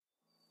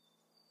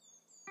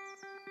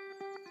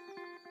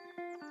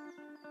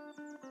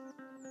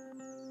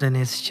Then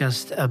it's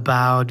just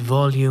about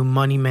volume,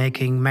 money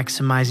making,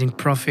 maximizing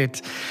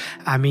profit.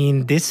 I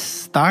mean, this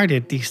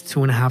started these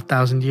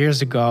 2,500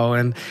 years ago,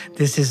 and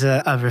this is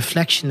a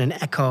reflection, an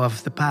echo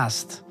of the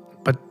past.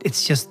 But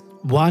it's just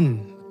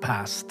one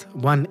past,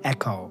 one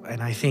echo.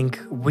 And I think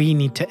we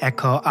need to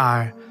echo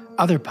our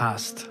other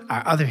past,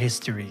 our other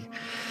history.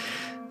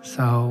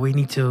 So we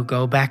need to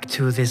go back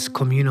to this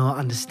communal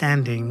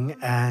understanding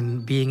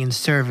and being in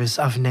service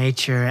of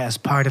nature as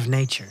part of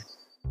nature.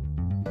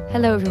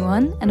 Hello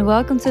everyone and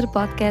welcome to the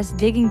podcast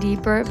Digging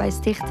Deeper by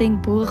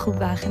Stichting Boerengroep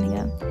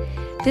Wageningen.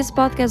 This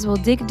podcast will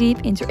dig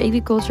deep into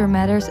agriculture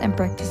matters and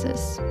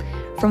practices.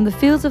 From the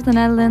fields of the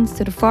Netherlands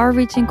to the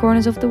far-reaching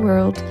corners of the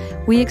world,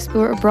 we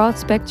explore a broad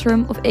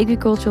spectrum of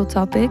agricultural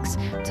topics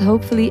to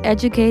hopefully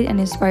educate and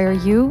inspire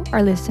you,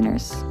 our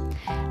listeners.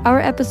 Our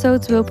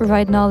episodes will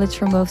provide knowledge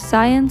from both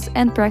science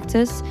and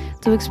practice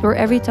to explore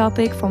every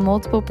topic from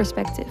multiple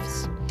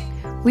perspectives.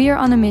 We are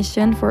on a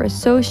mission for a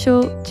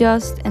social,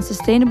 just, and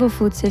sustainable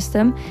food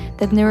system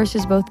that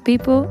nourishes both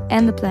people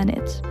and the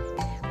planet.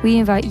 We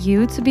invite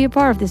you to be a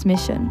part of this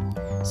mission.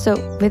 So,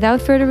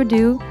 without further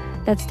ado,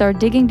 let's start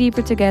digging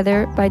deeper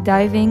together by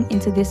diving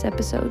into this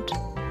episode.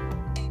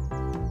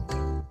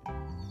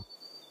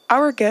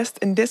 Our guest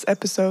in this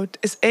episode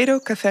is Edo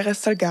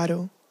Cáceres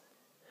Salgado.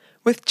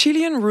 With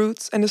Chilean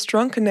roots and a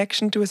strong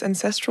connection to his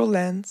ancestral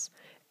lands,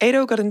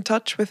 Edo got in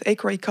touch with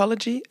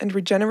agroecology and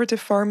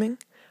regenerative farming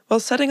while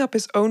setting up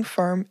his own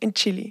farm in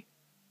Chile.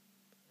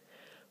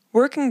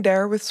 Working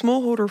there with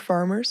smallholder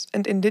farmers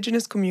and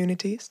indigenous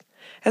communities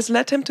has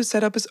led him to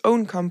set up his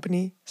own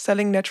company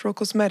selling natural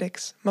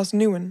cosmetics, Mas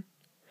Nuwen.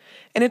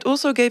 And it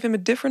also gave him a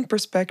different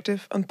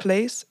perspective on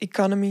place,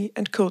 economy,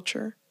 and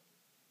culture.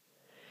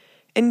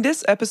 In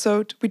this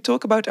episode, we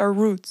talk about our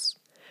roots,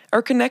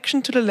 our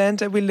connection to the land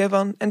that we live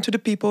on and to the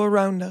people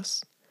around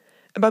us,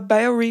 about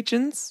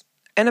bioregions,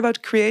 and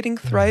about creating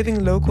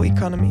thriving local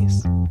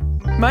economies.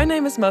 My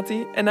name is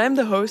Matti, and I'm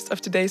the host of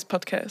today's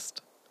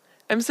podcast.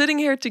 I'm sitting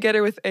here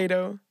together with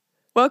Edo.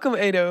 Welcome,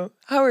 Edo.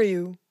 How are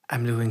you?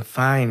 I'm doing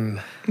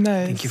fine.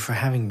 Nice. Thank you for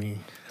having me.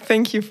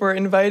 Thank you for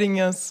inviting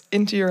us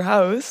into your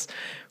house.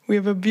 We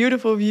have a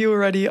beautiful view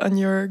already on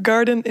your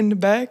garden in the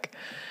back.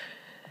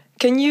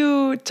 Can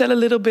you tell a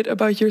little bit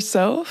about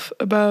yourself,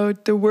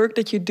 about the work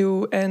that you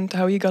do and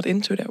how you got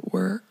into that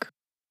work?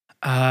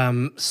 Let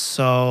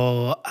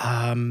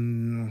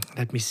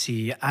me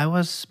see. I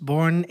was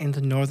born in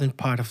the northern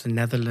part of the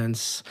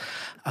Netherlands,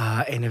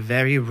 in a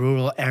very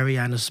rural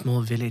area in a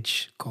small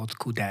village called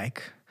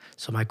Koedijk.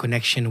 So my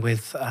connection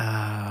with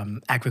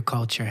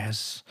agriculture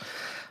has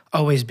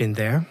always been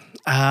there.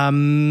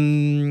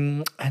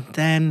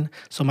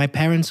 So my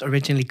parents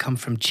originally come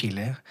from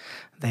Chile.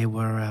 They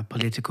were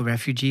political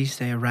refugees.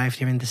 They arrived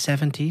here in the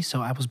 70s,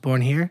 so I was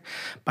born here.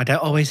 But I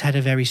always had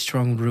a very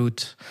strong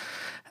root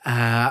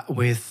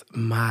with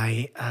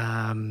my,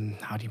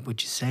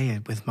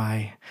 with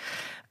my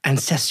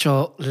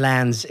ancestral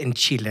lands in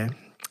Chile.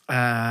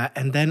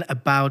 And then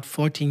about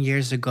 14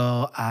 years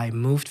ago, I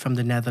moved from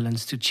the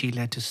Netherlands to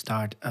Chile to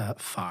start a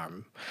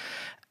farm.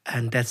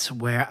 And that's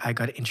where I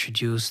got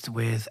introduced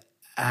with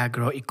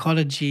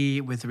agroecology,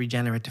 with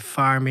regenerative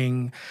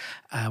farming,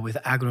 with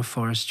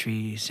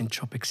agroforestry,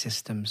 syntropic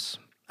systems.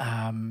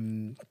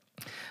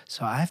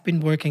 So I've been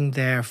working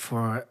there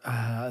for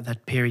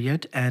that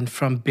period, and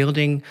from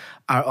building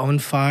our own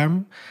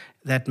farm,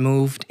 that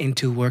moved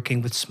into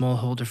working with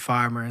smallholder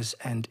farmers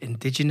and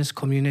indigenous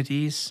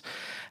communities.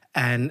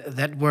 And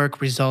that work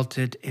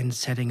resulted in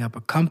setting up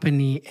a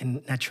company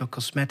in natural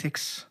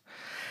cosmetics.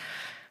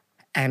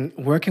 And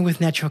working with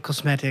natural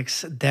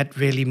cosmetics, that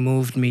really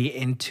moved me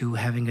into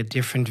having a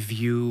different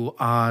view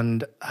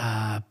on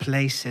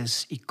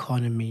places,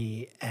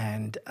 economy,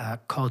 and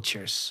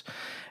cultures.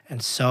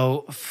 And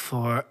so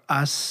for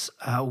us,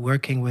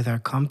 working with our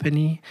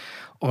company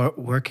or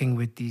working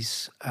with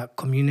these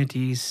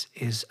communities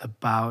is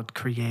about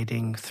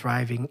creating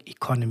thriving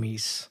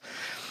economies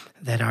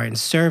that are in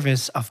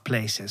service of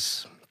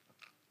places.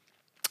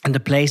 And the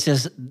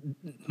places,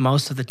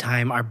 most of the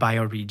time, are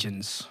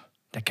bioregions.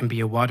 That can be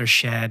a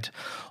watershed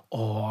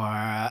or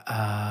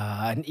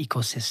an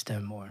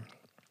ecosystem.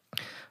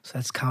 So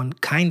that's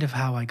kind of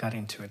how I got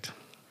into it.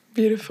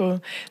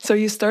 Beautiful. So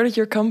you started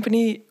your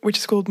company, which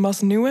is called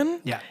Mas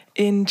Nuwen,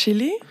 in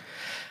Chile?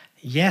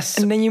 Yes.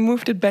 And then you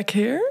moved it back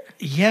here?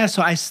 Yeah,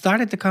 so I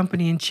started the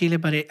company in Chile,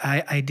 but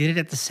I did it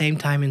at the same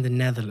time in the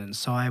Netherlands.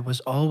 So I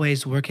was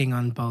always working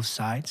on both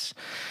sides.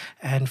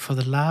 And for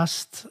the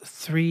last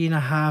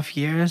 3.5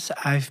 years,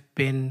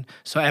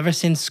 ever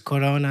since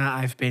Corona,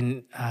 I've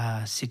been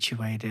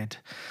situated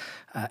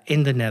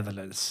in the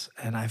Netherlands.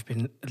 And I've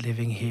been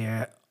living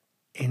here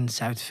in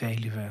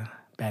Zuid-Veluwe,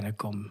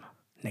 Bennekom,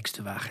 next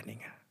to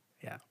Wageningen.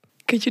 Yeah.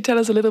 Could you tell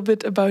us a little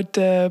bit about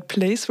the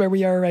place where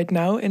we are right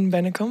now in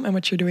Bennekom and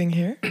what you're doing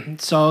here?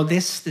 So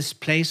this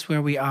place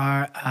where we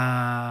are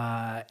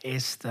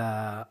is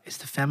the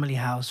family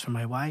house for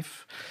my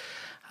wife.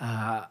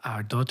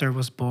 Our daughter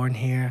was born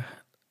here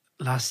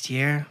last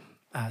year,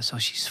 so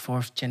she's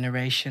 4th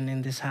generation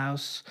in this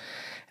house.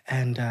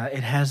 and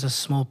it has a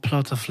small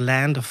plot of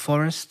land, a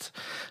forest.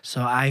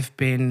 So I've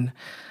been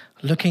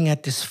looking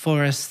at this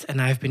forest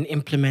and I've been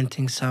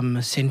implementing some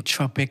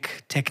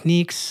syntropic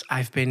techniques.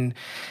 I've been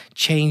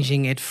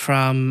changing it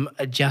from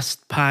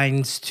just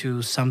pines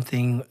to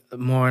something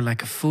more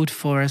like a food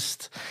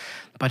forest.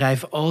 But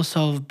I've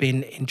also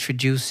been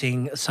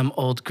introducing some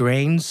old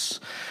grains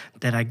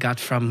that I got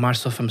from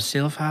Marcel van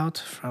Silfhout,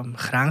 from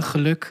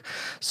Graangeluk.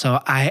 So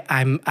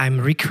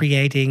I'm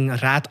recreating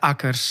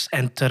raadakkers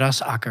and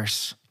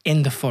terrasakkers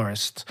in the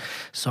forest.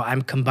 So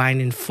I'm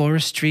combining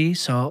forestry,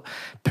 so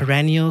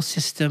perennial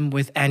system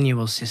with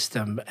annual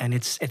system, and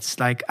it's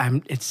like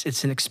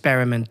it's an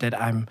experiment that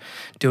I'm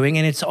doing,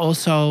 and it's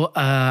also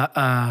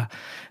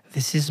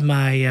this is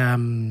my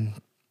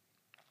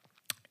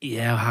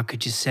how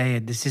could you say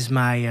it? This is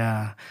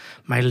my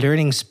my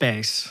learning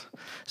space.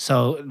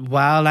 So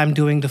while I'm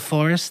doing the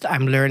forest,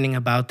 I'm learning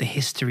about the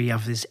history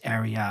of this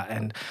area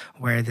and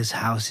where this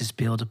house is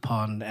built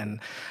upon, and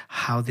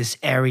how this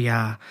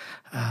area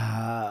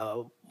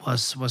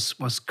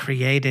was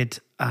created,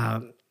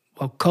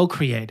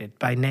 co-created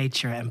by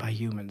nature and by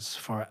humans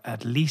for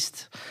at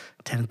least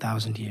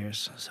 10,000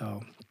 years.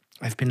 So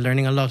I've been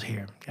learning a lot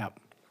here. Yeah.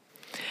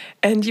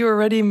 And you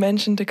already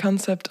mentioned the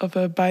concept of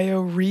a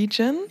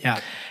bioregion.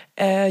 Yeah.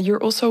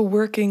 You're also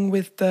working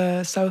with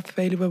the South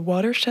Veluwe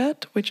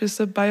watershed, which is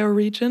a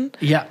bioregion.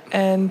 Yeah.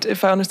 And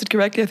if I understood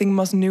correctly, I think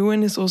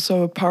Masnewen is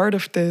also a part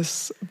of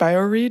this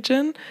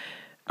bioregion,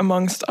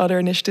 amongst other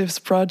initiatives,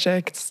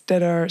 projects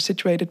that are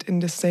situated in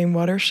the same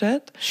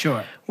watershed.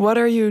 Sure. What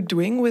are you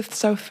doing with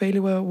South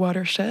Veluwe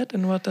watershed,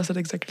 and what does it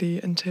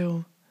exactly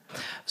entail?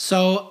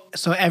 So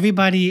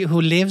everybody who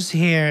lives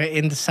here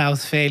in the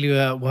South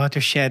Veluwe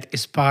watershed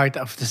is part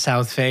of the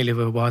South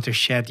Veluwe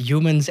watershed,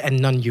 humans and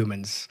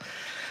non-humans.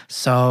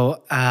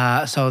 So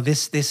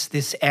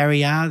this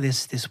area,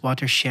 this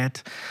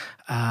watershed,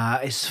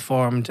 is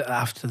formed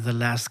after the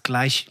last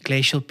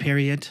glacial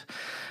period,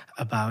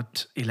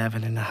 about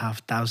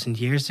 11,500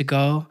 years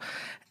ago,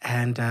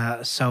 and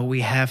so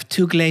we have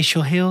two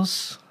glacial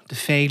hills, the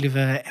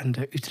Veluwe and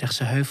the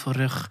Utrechtse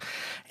Heuvelrug,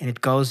 and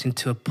it goes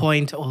into a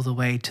point all the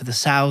way to the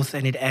south,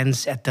 and it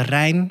ends at the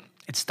Rhine.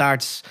 It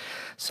starts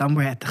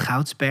somewhere at the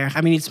Goudsberg.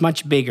 I mean, it's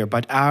much bigger,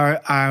 but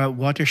our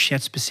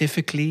watershed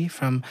specifically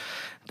from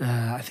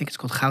I think it's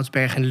called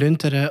Goudsberg and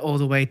Lunteren all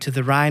the way to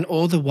the Rhine,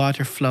 all the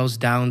water flows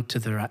down to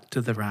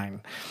the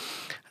Rhine.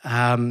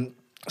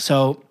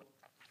 So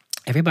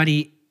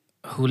everybody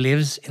who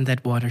lives in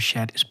that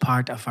watershed is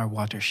part of our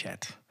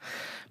watershed.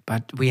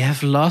 But we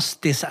have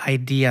lost this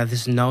idea,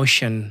 this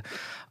notion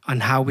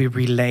on how we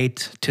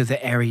relate to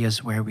the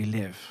areas where we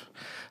live.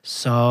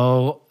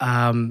 So,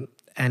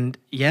 and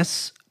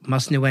yes,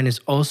 Masnewen is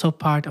also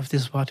part of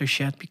this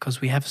watershed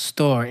because we have a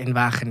store in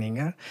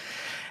Wageningen.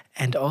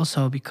 And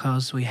also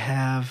because we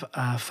have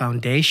a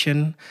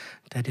foundation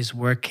that is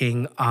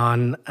working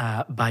on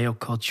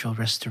biocultural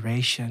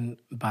restoration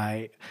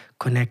by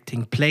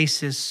connecting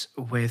places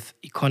with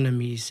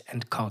economies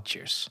and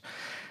cultures.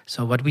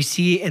 So what we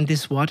see in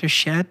this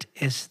watershed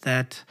is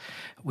that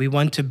we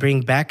want to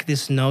bring back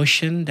this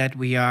notion that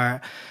we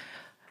are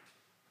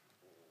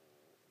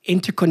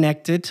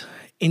interconnected,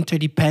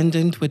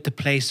 interdependent with the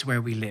place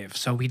where we live.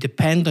 So we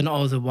depend on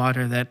all the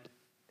water that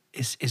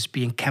is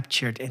being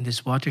captured in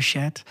this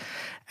watershed,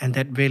 and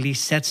that really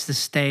sets the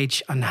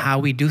stage on how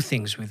we do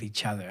things with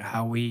each other,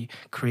 how we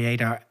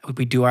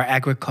do our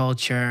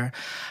agriculture,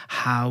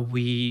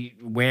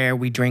 where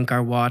we drink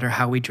our water,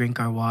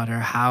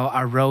 how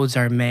our roads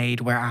are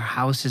made, where our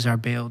houses are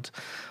built.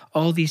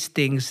 All these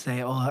things,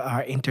 they all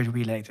are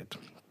interrelated.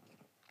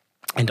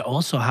 And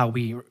also how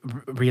we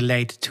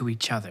relate to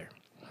each other.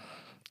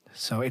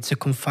 So it's a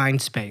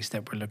confined space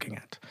that we're looking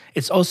at.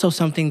 It's also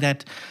something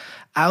that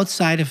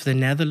outside of the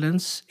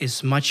Netherlands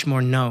is much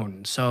more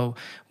known. So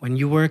when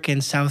you work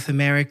in South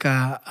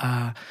America,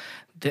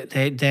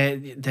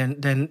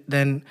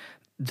 then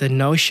the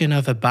notion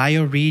of a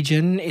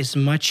bioregion is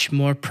much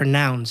more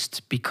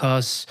pronounced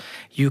because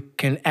you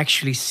can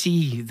actually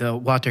see the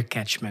water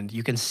catchment.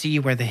 You can see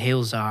where the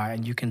hills are,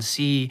 and you can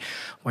see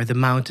where the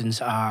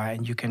mountains are,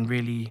 and you can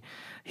really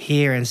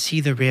hear and see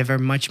the river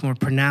much more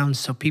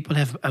pronounced. So people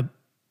have a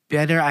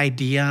better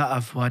idea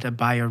of what a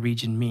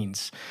bioregion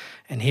means.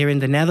 And here in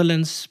the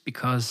Netherlands,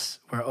 because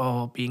we're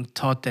all being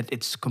taught that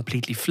it's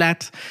completely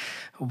flat,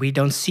 we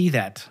don't see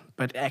that.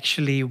 But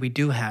actually, we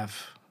do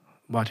have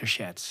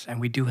watersheds and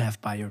we do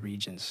have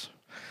bioregions.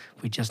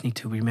 We just need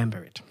to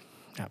remember it.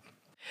 Yeah.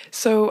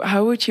 So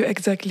how would you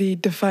exactly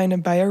define a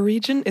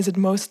bioregion? Is it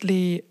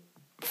mostly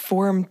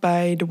formed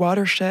by the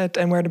watershed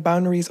and where the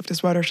boundaries of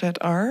this watershed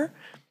are?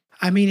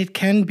 I mean, it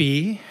can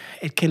be.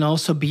 It can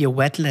also be a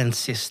wetland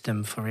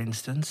system, for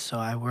instance. So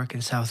I work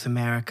in South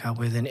America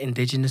with an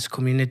indigenous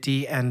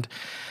community, and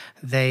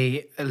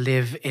they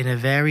live in a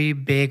very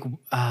big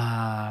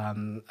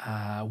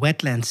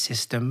wetland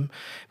system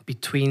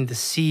between the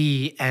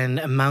sea and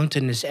a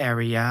mountainous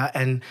area.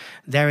 And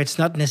there it's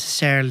not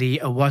necessarily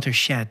a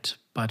watershed,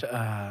 but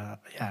a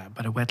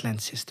wetland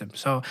system.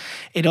 So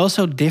it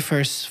also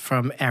differs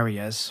from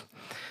areas.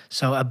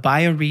 So a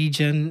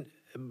bioregion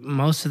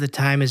most of the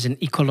time is an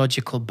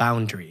ecological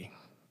boundary.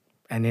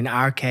 And in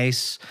our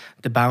case,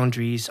 the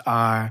boundaries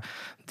are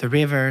the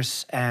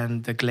rivers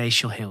and the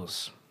glacial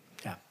hills.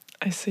 Yeah.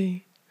 I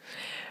see.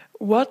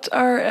 What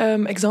are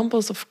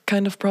examples of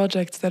kind of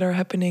projects that are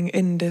happening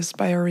in this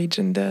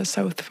bioregion, the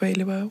South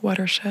Veluwe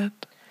watershed?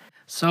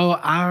 So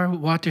our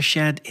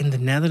watershed in the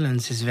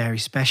Netherlands is very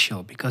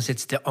special because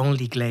it's the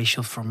only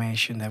glacial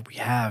formation that we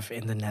have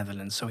in the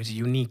Netherlands. So it's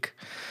unique.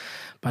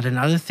 But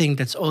another thing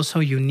that's also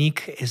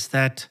unique is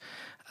that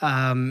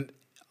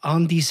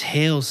on these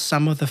hills,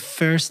 some of the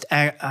first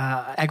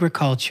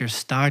agriculture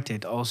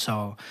started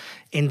also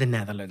in the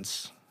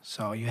Netherlands.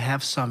 So you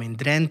have some in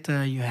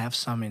Drenthe, you have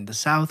some in the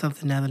south of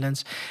the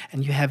Netherlands,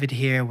 and you have it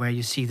here where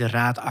you see the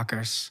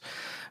raadakkers,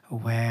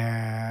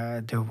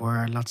 where there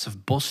were lots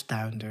of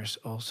bosstuinders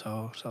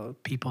also. So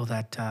people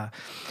that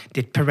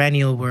did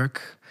perennial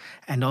work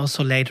and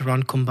also later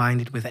on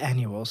combined it with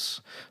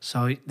annuals.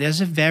 So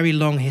there's a very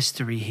long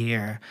history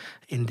here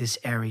in this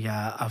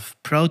area of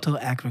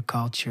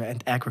proto-agriculture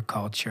and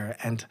agriculture.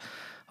 And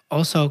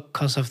also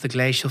because of the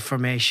glacial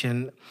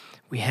formation,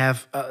 we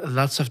have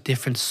lots of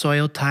different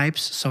soil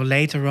types. So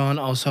later on,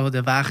 also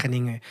the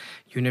Wageningen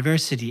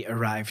University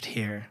arrived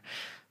here.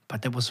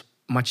 But that was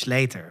much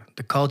later.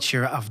 The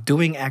culture of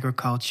doing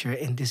agriculture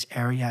in this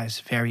area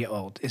is very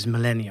old, is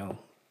millennial,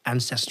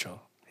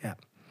 ancestral. Yeah.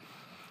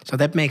 So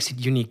that makes it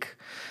unique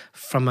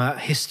from a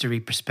history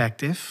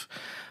perspective,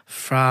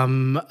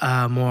 from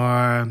a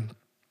more,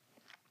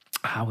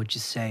 how would you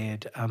say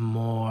it, a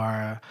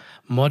more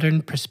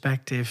modern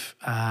perspective.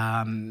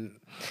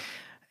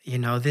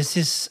 This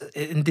is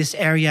in this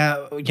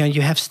area.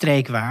 You have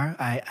Streekwaar.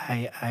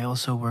 I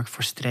also work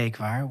for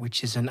Streekwaar,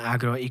 which is an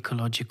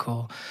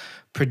agroecological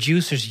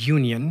producers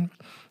union.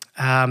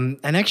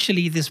 And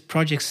actually, this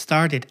project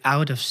started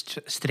out of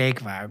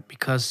Streekwaar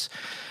because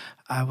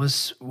I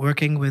was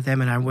working with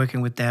them and I'm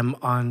working with them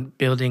on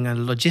building a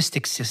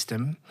logistics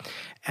system.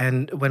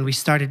 And when we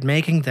started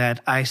making that,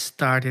 I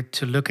started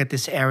to look at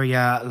this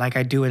area like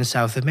I do in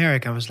South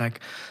America. I was like,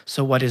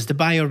 so what is the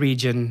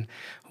bioregion?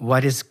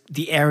 What is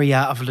the area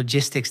of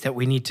logistics that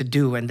we need to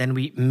do? And then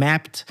we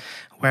mapped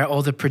where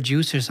all the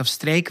producers of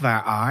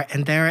Streekwaar are.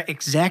 And they're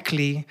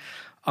exactly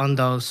on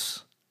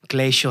those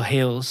glacial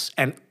hills.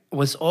 And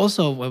what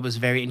was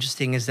very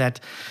interesting is that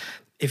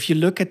if you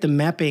look at the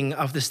mapping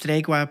of the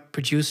Streekwaar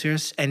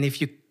producers, and if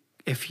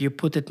you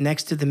put it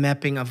next to the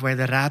mapping of where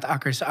the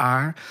raadakkers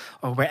are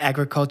or where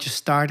agriculture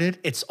started,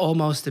 it's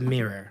almost a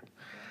mirror.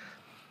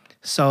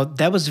 So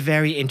that was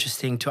very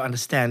interesting to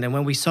understand. And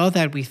when we saw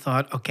that, we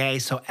thought, okay,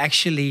 so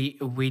actually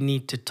we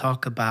need to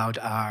talk about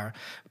our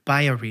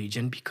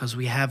bioregion because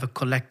we have a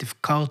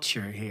collective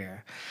culture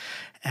here.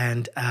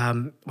 And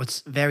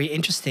what's very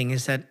interesting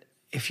is that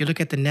if you look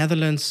at the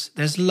Netherlands,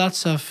 there's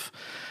lots of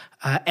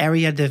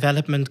area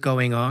development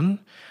going on,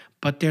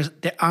 but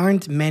there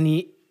aren't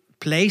many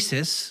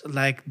places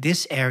like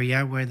this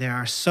area where there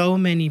are so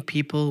many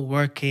people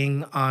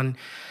working on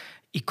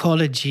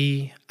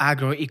ecology,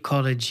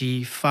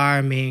 agroecology,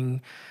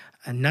 farming,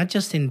 and not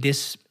just in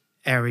this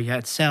area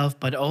itself,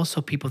 but also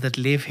people that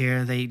live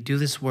here. They do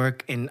this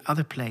work in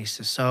other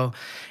places. So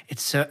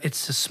it's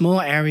a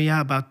small area,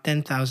 about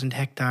 10,000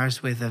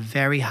 hectares, with a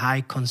very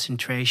high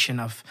concentration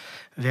of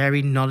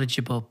very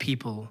knowledgeable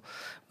people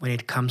when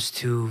it comes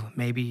to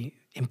maybe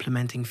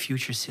implementing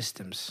future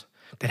systems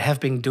that have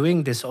been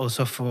doing this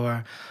also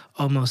for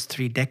almost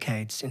 3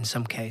 decades in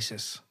some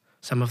cases.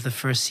 Some of the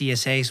first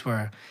CSAs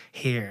were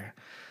here.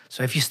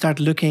 So if you start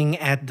looking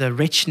at the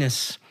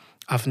richness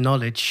of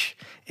knowledge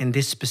in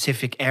this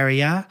specific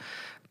area,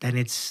 then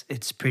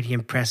it's pretty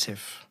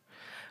impressive.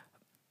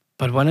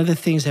 But one of the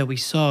things that we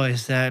saw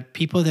is that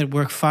people that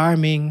work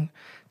farming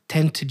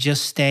tend to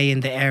just stay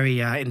in the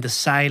area, in the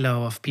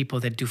silo of people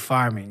that do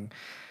farming.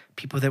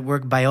 People that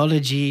work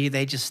biology,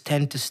 they just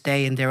tend to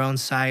stay in their own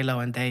silo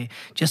and they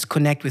just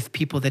connect with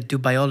people that do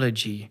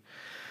biology.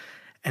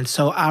 And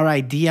so our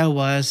idea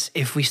was,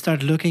 if we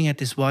start looking at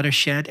this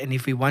watershed and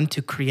if we want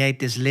to create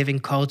this living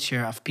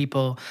culture of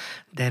people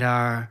that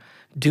are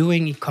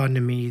doing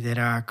economy, that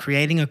are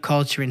creating a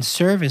culture in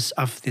service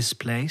of this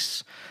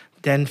place,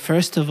 then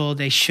first of all,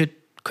 they should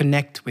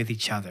connect with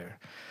each other.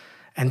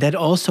 And that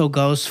also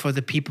goes for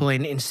the people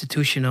in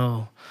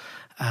institutional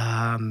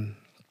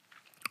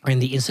or in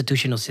the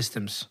institutional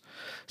systems.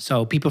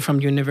 So people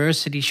from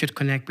university should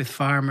connect with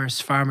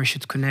farmers, farmers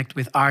should connect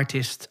with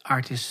artists,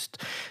 artists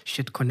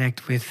should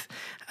connect with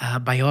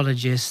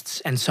biologists,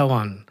 and so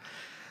on.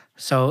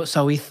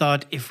 So we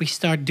thought if we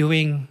start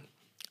doing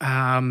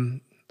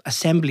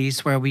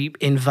assemblies where we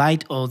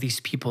invite all these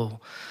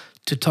people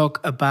to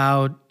talk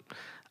about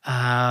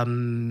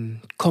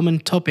common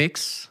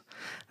topics,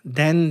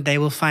 then they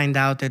will find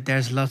out that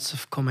there's lots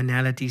of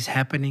commonalities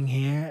happening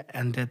here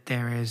and that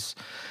there is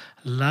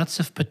lots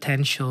of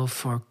potential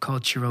for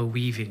cultural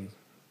weaving.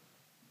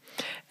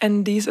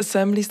 And these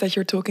assemblies that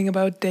you're talking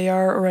about, they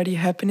are already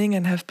happening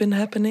and have been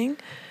happening?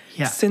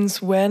 Yeah.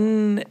 Since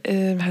when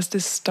has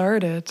this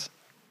started?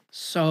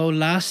 So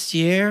last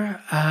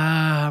year,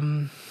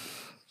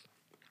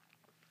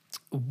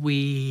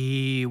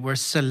 we were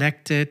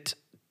selected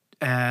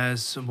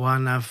as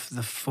one of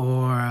the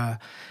 4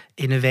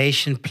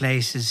 innovation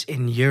places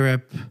in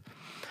Europe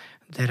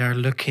that are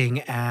looking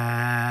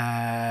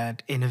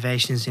at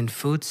innovations in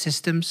food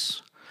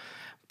systems.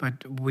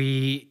 But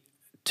we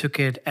took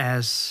it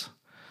as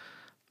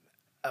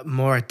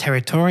we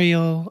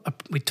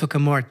took a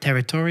more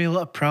territorial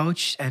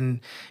approach.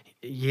 And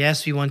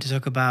yes, we want to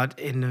talk about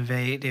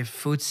innovative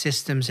food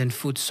systems and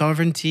food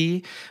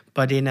sovereignty,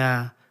 but in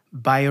a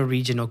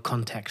bioregional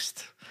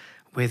context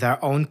with our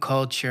own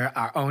culture,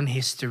 our own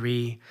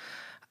history,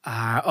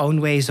 our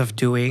own ways of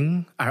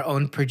doing, our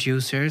own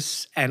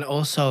producers, and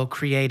also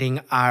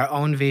creating our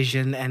own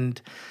vision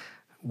and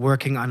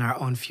working on our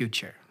own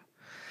future.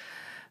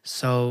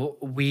 So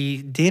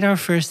we did our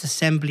first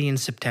assembly in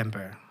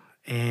September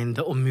in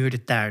the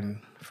Ommuurde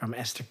Tuin from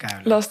Esther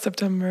Kuijlen. Last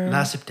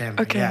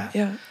September. Okay,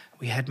 yeah.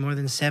 We had more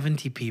than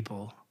 70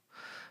 people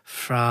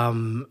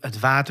from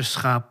het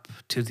waterschap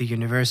to the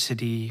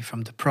university,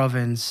 from the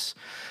province,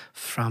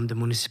 from the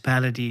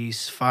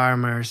municipalities,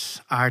 farmers,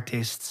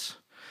 artists.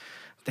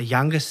 The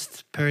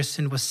youngest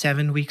person was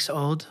 7 weeks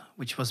old,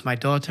 which was my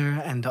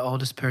daughter, and the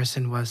oldest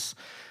person was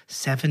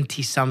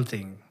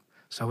 70-something.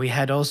 So we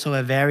had also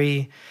a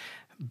very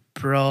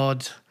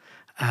broad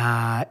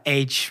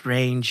age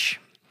range.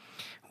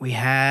 We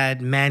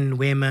had men,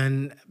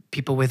 women,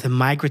 people with a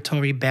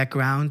migratory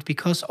background,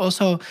 because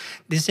also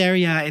this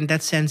area in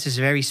that sense is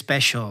very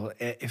special.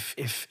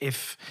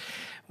 If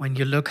when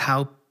you look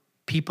how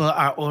people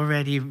are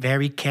already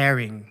very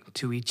caring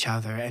to each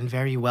other and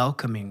very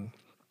welcoming.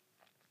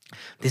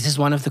 This is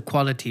one of the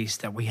qualities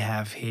that we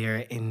have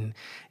here in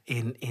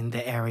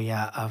the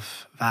area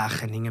of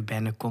Wageningen,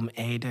 Bennekom,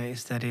 Ede,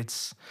 is that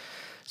it's...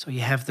 So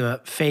you have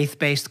the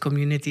faith-based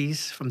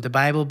communities from the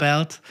Bible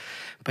Belt,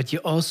 but you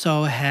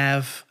also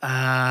have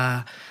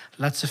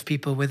lots of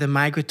people with a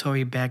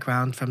migratory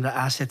background from the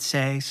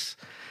AZC's.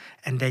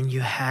 And then you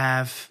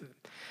have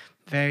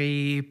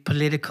very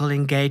political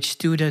engaged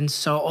students.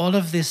 So all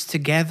of this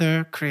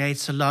together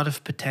creates a lot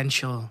of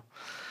potential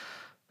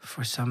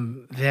for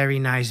some very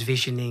nice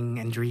visioning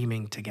and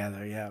dreaming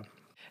together, yeah.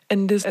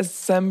 And this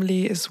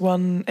assembly is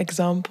one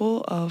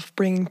example of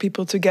bringing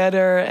people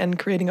together and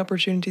creating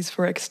opportunities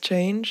for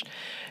exchange.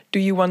 Do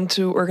you want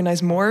to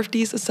organize more of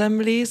these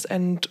assemblies?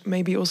 And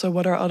maybe also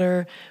what are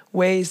other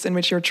ways in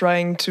which you're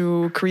trying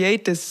to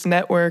create this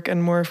network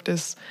and more of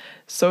this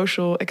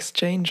social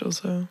exchange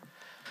also?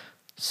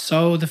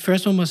 So the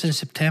first one was in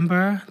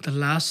September. The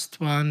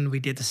last one we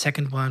did, the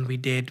second one we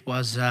did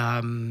was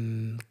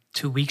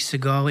 2 weeks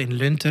ago in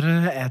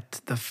Lunteren at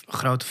the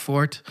Grote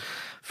Fort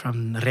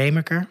from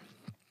Remeker.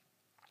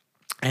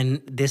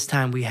 And this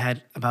time we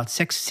had about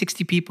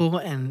 60 people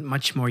and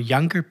much more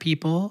younger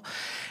people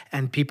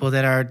and people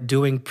that are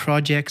doing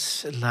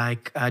projects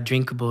like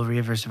Drinkable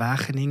Rivers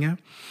Wageningen.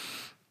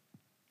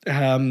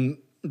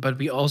 But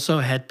we also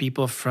had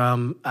people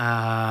from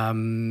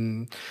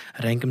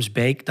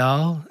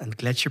Renkumsbeekdal and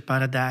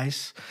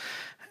Gletsjerparadijs.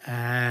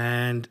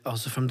 And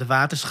also from the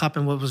Waterschap.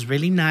 And what was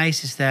really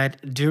nice is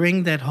that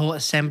during that whole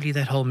assembly,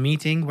 that whole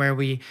meeting where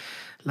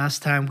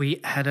last time we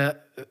had a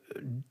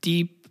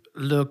deep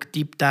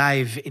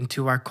dive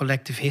into our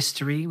collective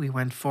history. We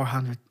went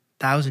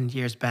 400,000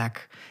 years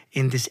back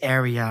in this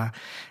area,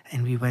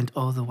 and we went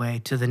all the way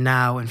to the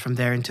now, and from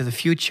there into the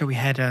future. We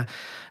had a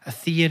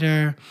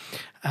theater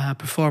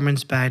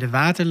performance by the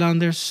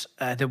Waterlanders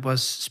that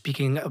was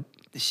speaking.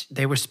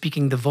 They were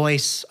speaking the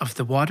voice of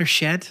the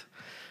watershed,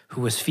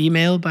 who was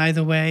female, by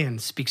the way,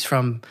 and speaks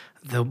from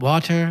the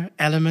water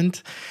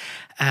element.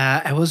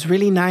 It was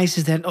really nice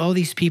is that all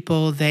these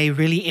people, they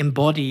really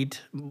embodied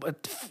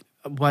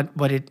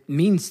what it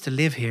means to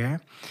live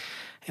here.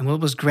 And what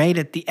was great,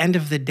 at the end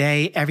of the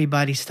day,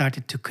 everybody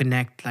started to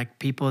connect, like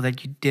people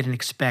that you didn't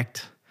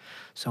expect.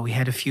 So we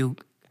had a few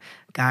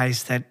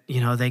guys that,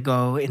 they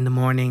go in the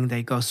morning,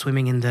 they go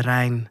swimming in the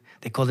Rhine.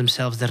 They call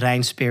themselves the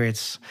Rhine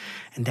Spirits.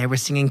 And they were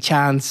singing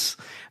chants,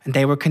 and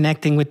they were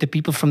connecting with the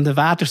people from the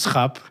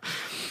Waterschap.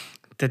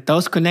 That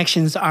those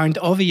connections aren't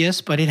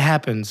obvious, but it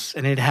happens.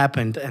 And it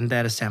happened in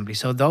that assembly.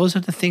 So those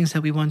are the things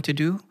that we want to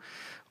do,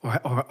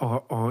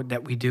 or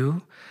that we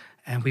do.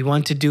 And we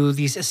want to do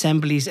these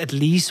assemblies at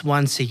least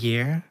once a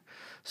year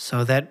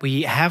so that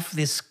we have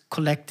this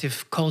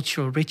collective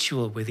cultural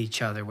ritual with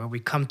each other where we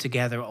come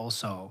together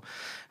also,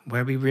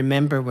 where we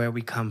remember where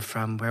we come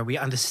from, where we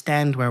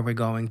understand where we're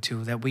going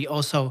to, that we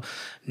also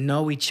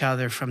know each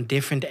other from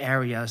different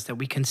areas, that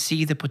we can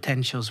see the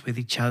potentials with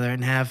each other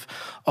and have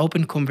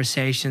open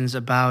conversations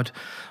about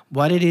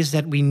what it is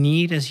that we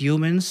need as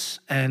humans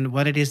and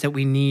what it is that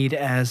we need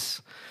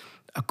as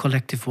a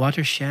collective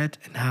watershed,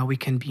 and how we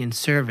can be in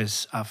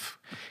service of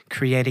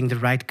creating the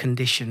right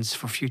conditions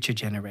for future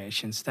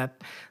generations.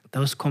 That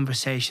those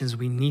conversations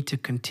we need to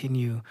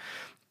continue.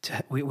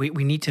 We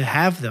need to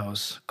have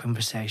those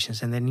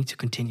conversations, and they need to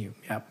continue.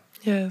 Yeah.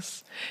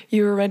 Yes.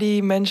 You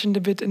already mentioned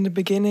a bit in the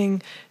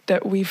beginning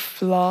that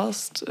we've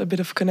lost a bit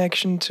of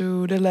connection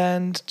to the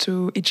land,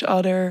 to each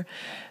other,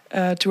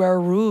 to our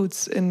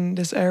roots in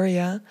this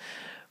area.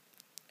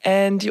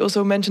 And you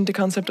also mentioned the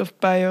concept of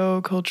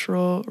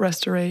biocultural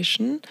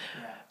restoration.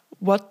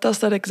 What does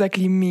that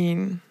exactly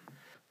mean?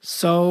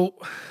 So,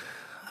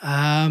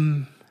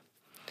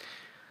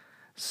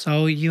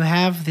 so you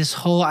have this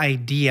whole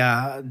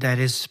idea that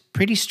is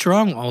pretty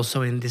strong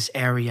also in this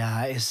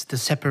area, is the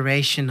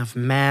separation of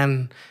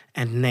man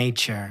and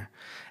nature,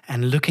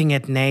 and looking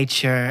at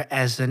nature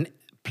as a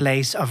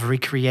place of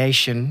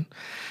recreation,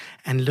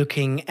 and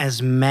looking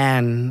as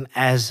man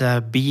as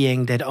a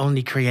being that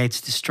only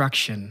creates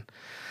destruction.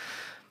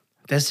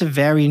 That's a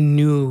very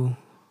new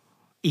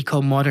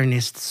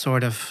eco-modernist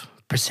sort of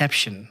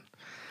perception,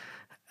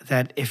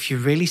 that if you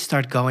really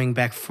start going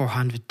back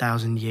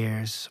 400,000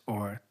 years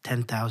or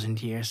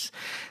 10,000 years,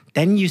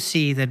 then you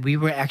see that we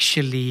were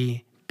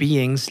actually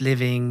beings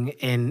living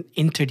in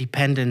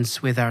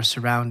interdependence with our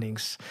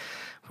surroundings.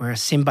 We're a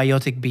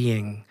symbiotic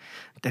being,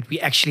 that we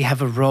actually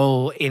have a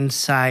role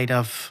inside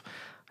of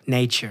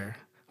nature.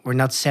 We're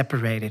not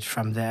separated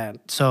from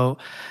that. So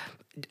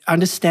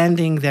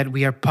understanding that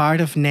we are part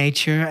of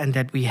nature and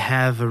that we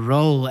have a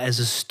role as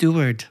a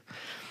steward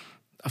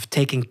of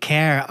taking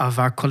care of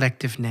our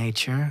collective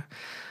nature,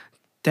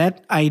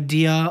 that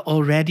idea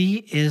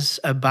already is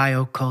a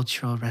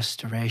biocultural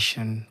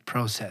restoration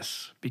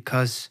process,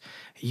 because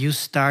you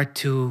start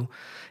to,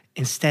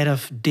 instead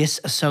of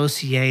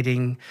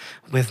disassociating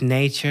with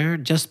nature,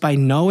 just by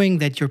knowing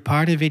that you're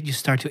part of it, you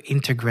start to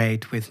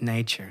integrate with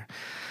nature.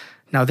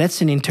 Now,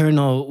 that's an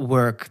internal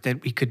work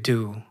that we could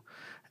do.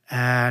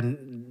 And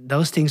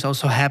those things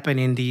also happen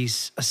in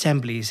these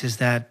assemblies, is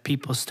that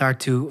people start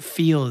to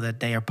feel that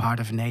they are part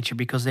of nature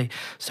because they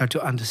start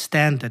to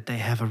understand that they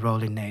have a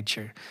role in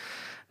nature.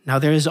 Now,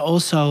 there is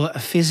also a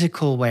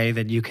physical way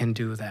that you can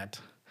do that,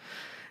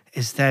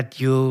 is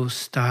that you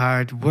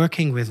start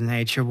working with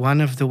nature.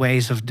 One of the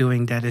ways of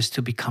doing that is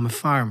to become a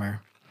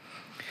farmer,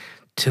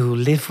 to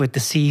live with the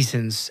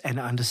seasons and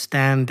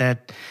understand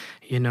that,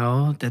 you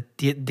know, that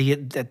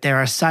that there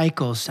are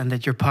cycles and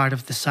that you're part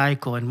of the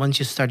cycle. And once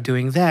you start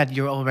doing that,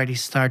 you already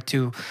start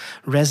to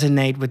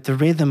resonate with the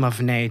rhythm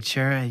of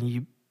nature and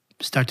you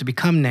start to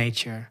become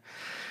nature.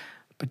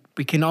 But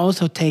we can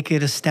also take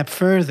it a step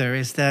further,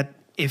 is that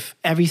if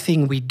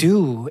everything we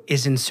do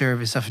is in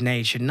service of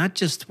nature, not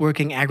just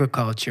working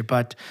agriculture,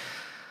 but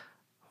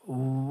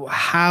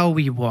how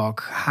we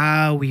walk,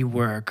 how we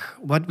work,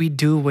 what we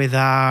do with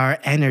our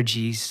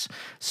energies,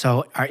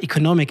 so our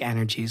economic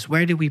energies,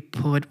 where do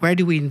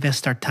we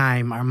invest our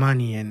time, our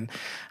money in?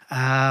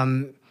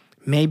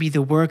 Maybe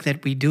the work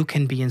that we do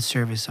can be in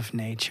service of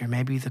nature.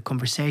 Maybe the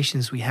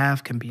conversations we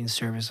have can be in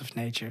service of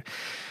nature.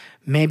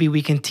 Maybe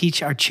we can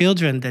teach our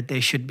children that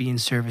they should be in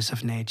service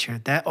of nature.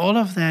 That all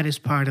of that is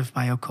part of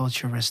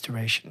biocultural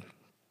restoration.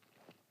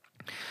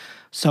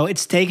 So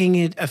it's taking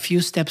it a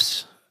few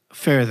steps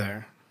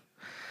further.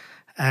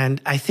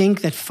 And I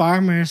think that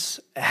farmers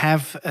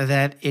have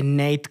that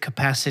innate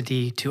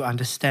capacity to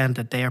understand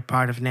that they are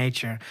part of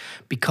nature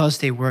because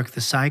they work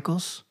the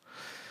cycles.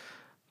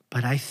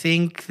 But I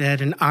think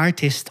that an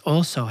artist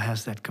also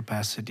has that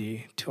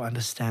capacity to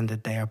understand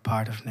that they are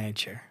part of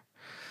nature.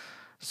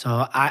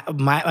 So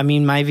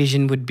my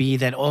vision would be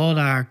that all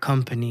our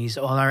companies,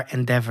 all our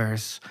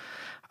endeavors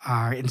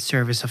are in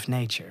service of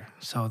nature.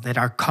 So that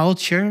our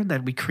culture,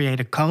 that we create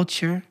a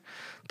culture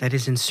that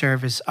is in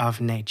service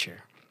of nature.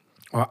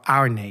 Or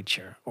our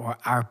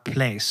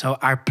place. So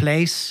our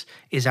place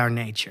is our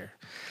nature.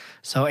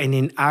 So and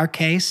in our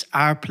case,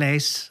 our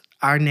place,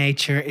 our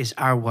nature is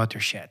our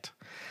watershed.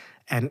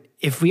 And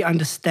if we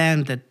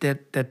understand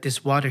that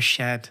this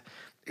watershed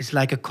is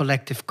like a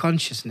collective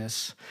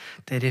consciousness,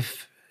 that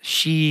if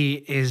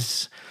she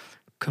is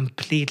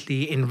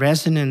completely in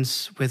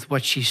resonance with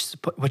what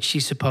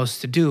she's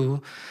supposed to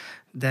do,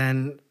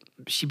 then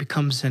she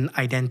becomes an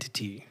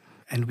identity,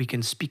 and we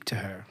can speak to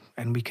her.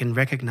 And we can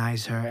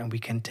recognize her and we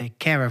can take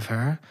care of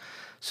her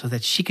so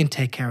that she can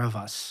take care of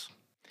us.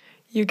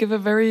 You give a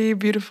very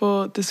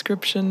beautiful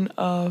description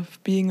of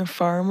being a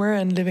farmer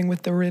and living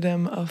with the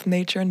rhythm of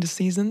nature and the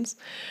seasons.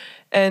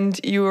 And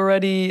you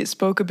already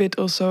spoke a bit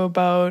also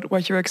about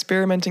what you're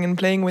experimenting and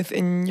playing with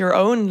in your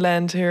own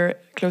land here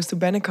close to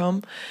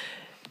Bennekom,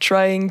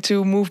 trying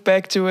to move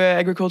back to an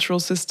agricultural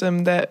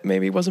system that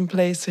maybe was in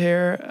place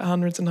here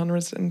hundreds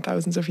and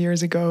thousands of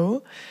years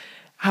ago.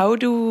 How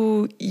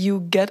do you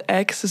get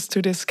access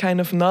to this kind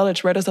of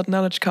knowledge? Where does that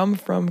knowledge come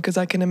from? Because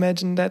I can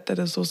imagine that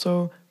has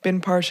also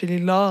been partially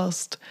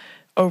lost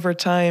over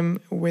time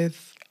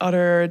with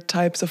other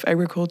types of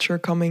agriculture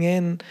coming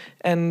in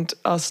and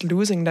us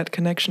losing that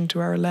connection to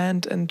our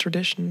land and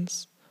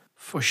traditions.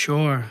 For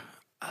sure.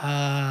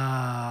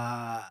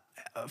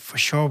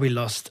 We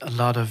lost a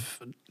lot of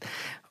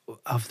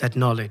that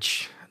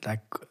knowledge.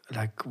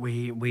 Like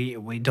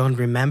we don't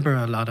remember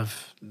a lot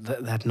of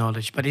that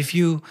knowledge. But if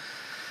you...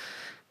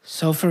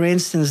 So, for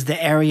instance,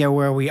 the area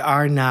where we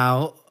are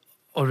now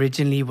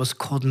originally was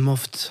called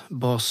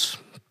Moftbos.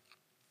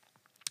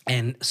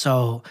 And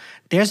so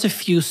there's a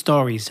few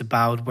stories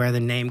about where the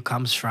name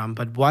comes from.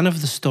 But one of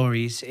the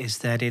stories is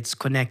that it's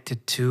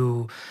connected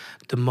to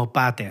the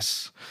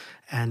Mopates.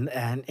 And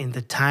in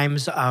the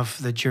times of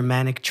the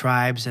Germanic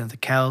tribes and the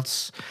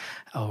Celts,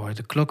 or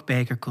the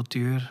Klokbeker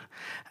culture,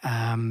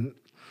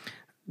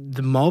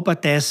 the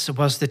Mopates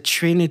was the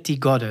Trinity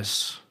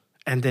goddess,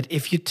 and that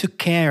if you took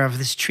care of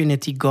this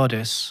Trinity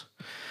goddess,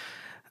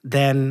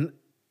 then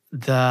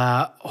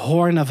the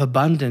horn of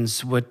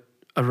abundance would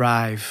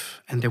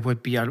arrive and there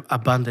would be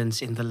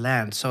abundance in the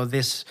land. So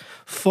this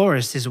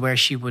forest is where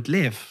she would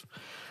live.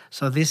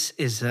 So this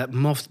is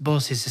Moft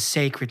Bos is a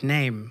sacred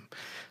name.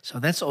 So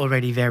that's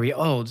already very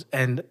old.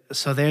 And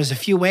so there's a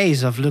few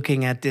ways of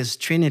looking at this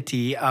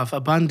trinity of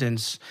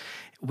abundance.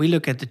 We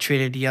look at the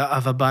trinity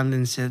of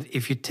abundance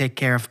if you take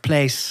care of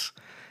place,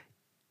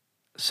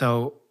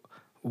 so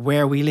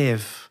where we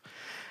live,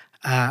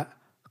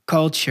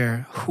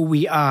 culture, who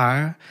we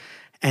are,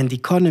 and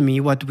economy,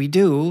 what we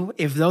do.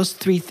 If those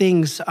three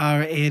things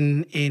are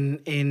in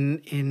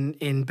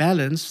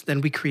balance, then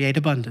we create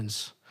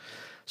abundance.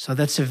 So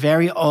that's a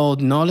very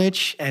old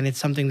knowledge, and it's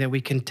something that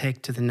we can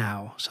take to the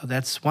now. So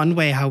that's one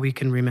way how we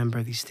can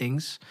remember these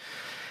things.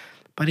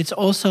 But it's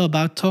also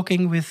about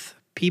talking with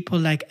people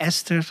like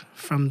Esther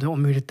from the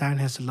Ommuurtuin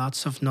has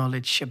lots of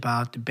knowledge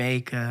about the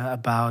Beke,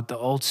 about the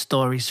old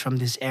stories from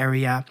this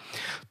area,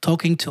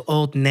 talking to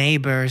old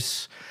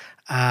neighbors,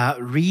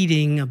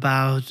 reading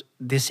about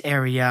this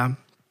area.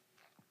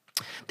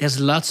 There's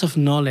lots of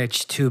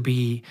knowledge to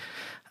be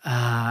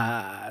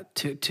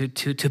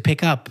to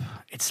pick up.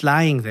 It's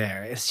lying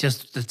there. It's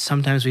just that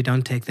sometimes we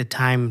don't take the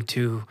time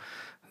to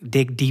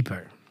dig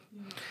deeper.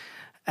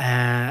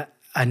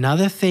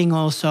 Another thing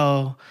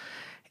also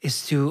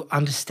is to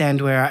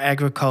understand where our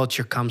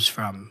agriculture comes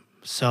from.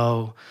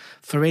 So,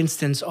 for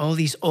instance, all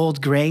these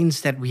old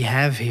grains that we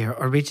have here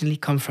originally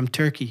come from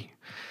Turkey.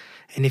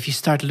 And if you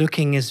start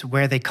looking as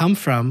where they come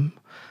from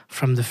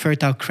the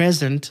Fertile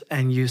Crescent,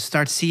 and you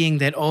start seeing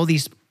that all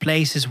these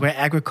places where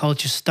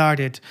agriculture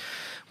started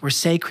were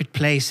sacred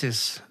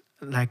places,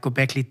 like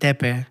Göbekli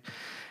Tepe,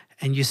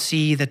 and you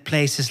see that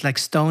places like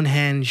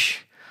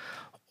Stonehenge,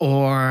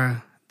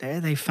 or there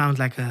they found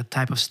like a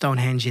type of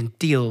Stonehenge in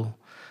Tiel.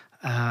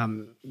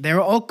 They're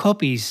all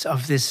copies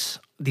of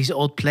these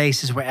old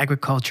places where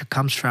agriculture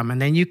comes from. And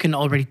then you can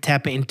already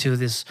tap into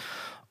this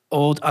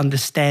old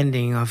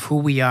understanding of who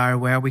we are,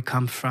 where we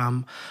come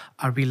from,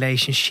 our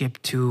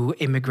relationship to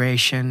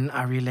immigration,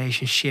 our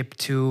relationship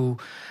to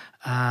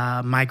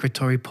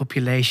migratory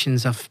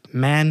populations of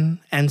man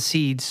and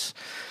seeds.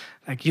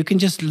 Like you can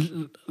just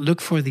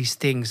look for these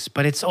things,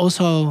 but it's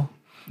also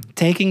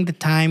taking the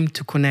time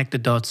to connect the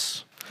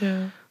dots.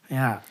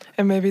 Yeah.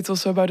 And maybe it's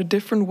also about a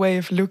different way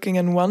of looking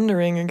and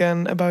wondering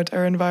again about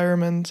our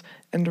environment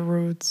and the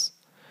roots.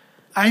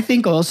 I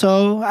think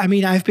also, I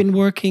mean, I've been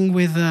working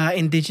with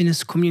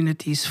indigenous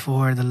communities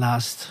for the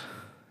last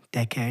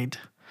decade.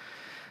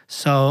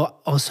 So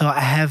also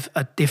I have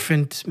a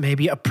different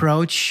maybe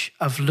approach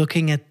of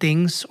looking at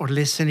things or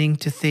listening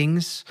to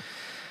things.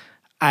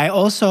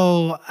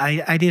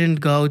 I didn't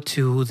go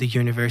to the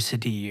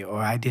university,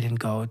 or I didn't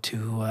go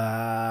to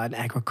an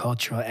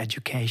agricultural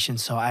education.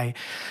 So I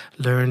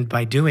learned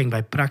by doing,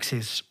 by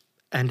praxis.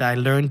 And I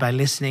learned by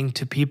listening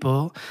to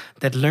people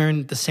that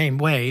learned the same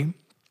way,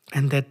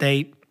 and that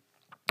they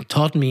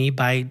taught me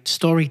by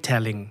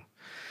storytelling.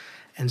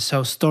 And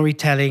so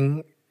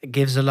storytelling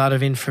gives a lot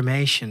of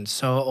information.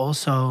 So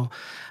also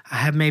I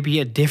have maybe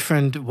a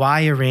different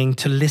wiring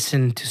to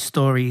listen to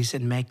stories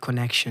and make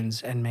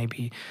connections, and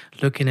maybe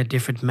look in a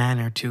different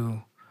manner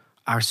to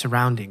our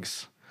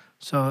surroundings.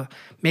 So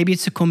maybe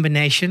it's a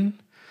combination.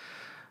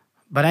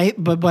 But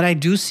what I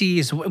do see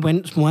is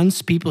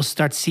once people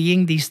start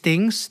seeing these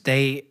things,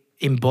 they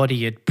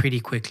embody it pretty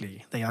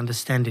quickly. They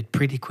understand it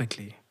pretty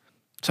quickly.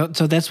 So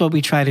that's what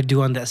we try to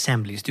do on the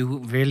assemblies, do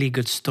really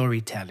good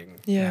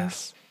storytelling.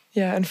 Yes.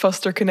 Yeah, and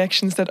foster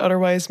connections that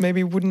otherwise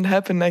maybe wouldn't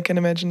happen, I can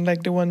imagine,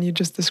 like the one you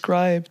just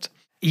described.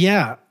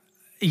 Yeah,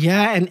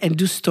 and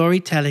do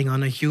storytelling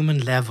on a human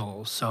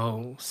level.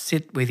 So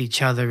sit with each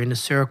other in a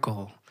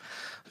circle,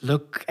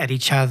 look at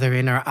each other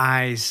in our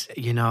eyes,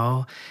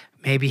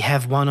 maybe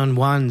have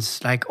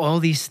one-on-ones. Like all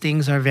these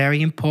things are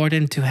very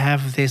important to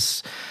have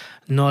this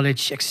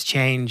knowledge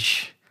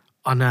exchange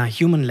on a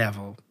human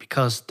level,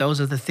 because those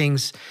are the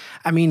things.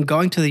 I mean,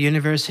 going to the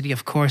university,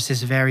 of course,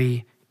 is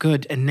very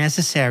good and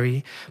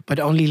necessary, but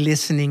only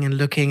listening and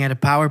looking at a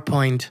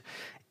PowerPoint,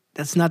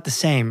 that's not the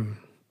same.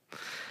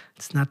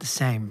 It's not the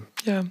same.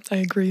 Yeah, I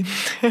agree.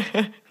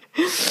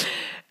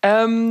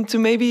 To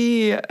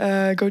maybe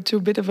go to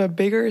a bit of a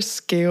bigger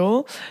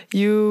scale,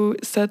 you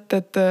said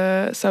that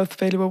the South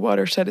Veluwe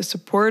watershed is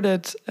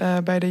supported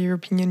by the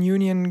European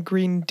Union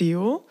Green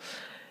Deal.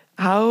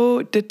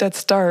 How did that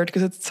start?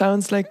 Because it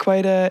sounds like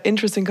quite an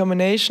interesting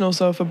combination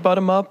also of a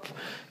bottom-up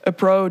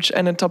approach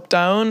and a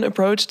top-down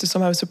approach to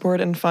somehow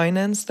support and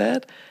finance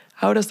that.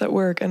 How does that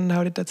work, and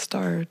how did that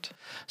start?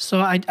 So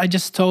I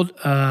just told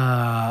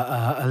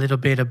a little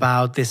bit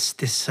about these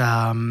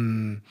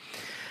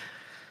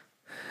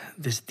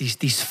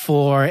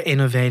four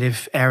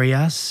innovative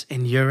areas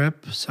in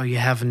Europe. So you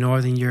have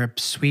Northern Europe,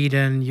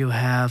 Sweden, you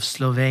have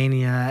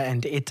Slovenia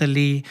and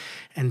Italy,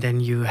 and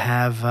then you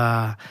have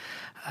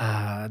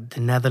the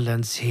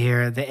Netherlands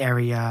here, the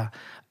area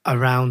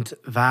around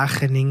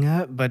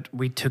Wageningen, but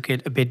we took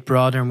it a bit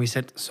broader and we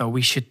said, so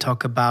we should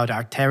talk about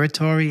our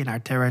territory, and our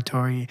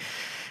territory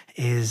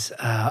is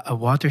a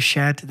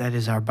watershed that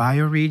is our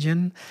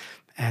bioregion.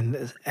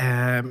 And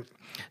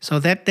so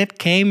that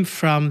came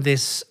from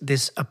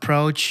this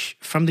approach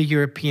from the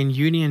European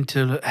Union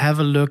to have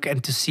a look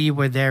and to see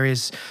where there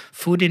is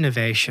food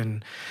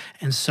innovation.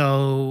 And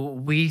so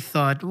we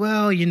thought,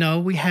 well,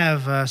 we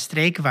have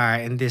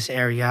streekwaar in this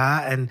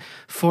area, and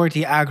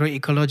 40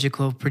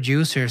 agroecological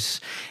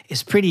producers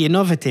is pretty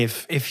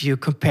innovative if you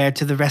compare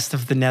to the rest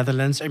of the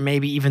Netherlands or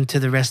maybe even to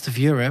the rest of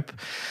Europe.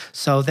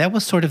 So that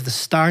was sort of the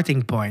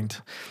starting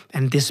point.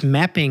 And this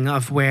mapping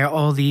of where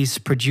all these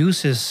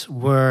producers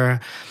were,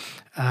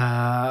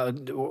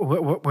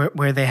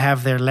 where they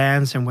have their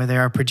lands and where they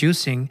are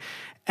producing,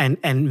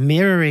 and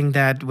mirroring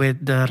that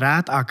with the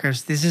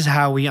raadakkers, this is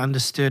how we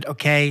understood,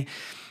 okay,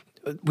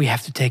 we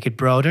have to take it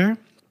broader.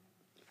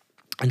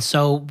 And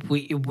so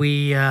we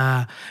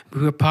were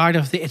part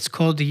of it's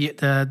called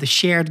the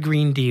Shared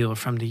Green Deal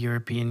from the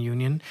European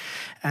Union,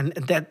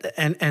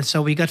 and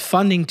so we got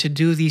funding to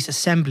do these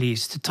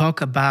assemblies to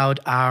talk about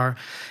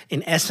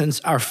in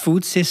essence our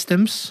food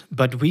systems.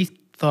 But we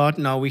thought,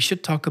 no, we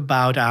should talk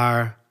about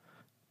our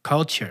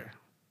culture,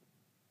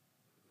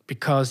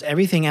 because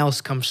everything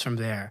else comes from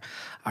there.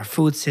 Our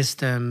food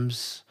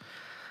systems,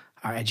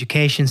 our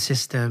education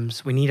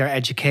systems. We need our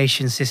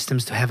education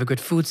systems to have a good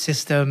food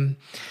system.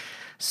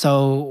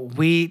 So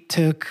we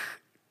took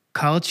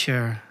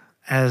culture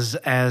as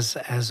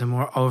a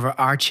more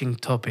overarching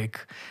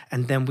topic.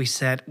 And then we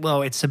said,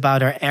 well, it's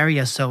about our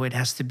area, so it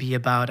has to be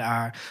about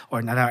our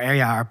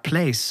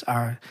place,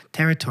 our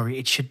territory.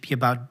 It should be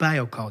about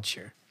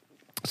bioculture.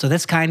 So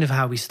that's kind of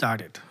how we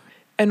started.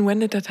 And when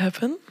did that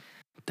happen?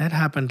 That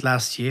happened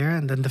last year,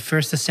 and then the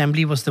first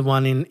assembly was the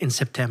one in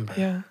September.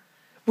 Yeah.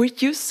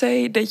 Would you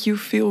say that you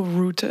feel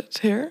rooted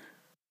here?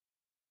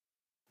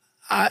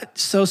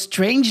 So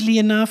strangely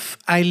enough,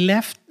 we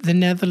left the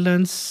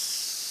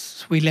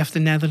Netherlands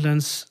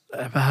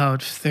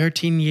about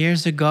 13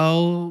 years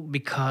ago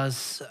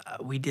because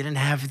we didn't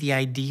have the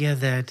idea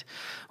that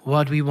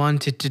what we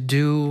wanted to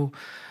do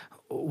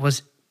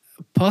was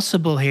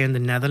possible here in the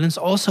Netherlands.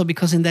 Also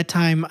because in that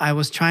time I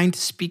was trying to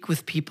speak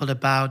with people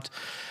about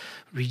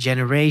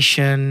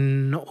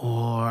regeneration,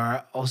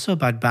 or also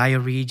about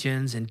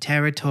bioregions and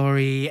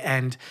territory,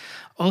 and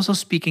also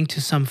speaking to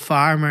some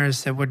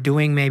farmers that were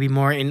doing maybe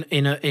more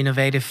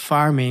innovative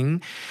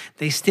farming.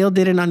 They still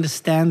didn't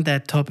understand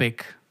that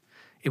topic.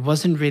 It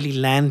wasn't really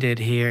landed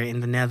here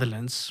in the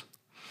Netherlands.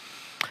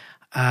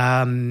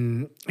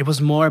 It was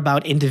more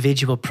about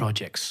individual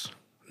projects,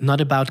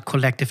 not about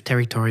collective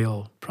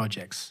territorial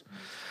projects,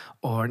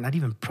 or not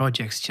even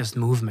projects, just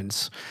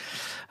movements.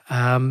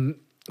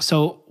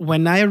 So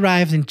when I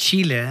arrived in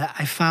Chile,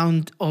 I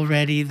found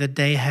already that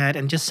they had,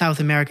 and just South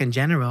America in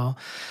general,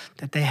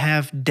 that they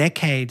have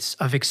decades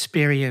of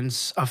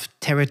experience of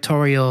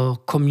territorial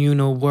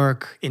communal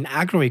work in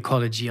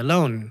agroecology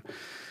alone.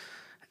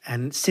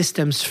 And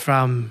systems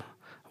from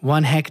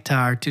 1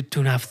 hectare to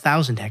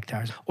 2,500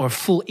 hectares, or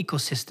full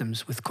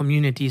ecosystems with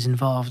communities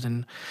involved.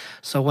 And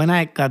so when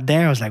I got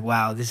there, I was like,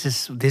 wow, this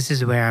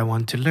is where I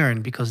want to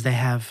learn, because they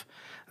have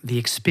the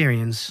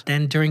experience.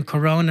 Then during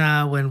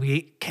Corona, when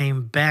we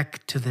came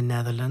back to the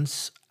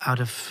Netherlands, out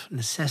of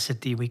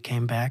necessity, we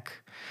came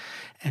back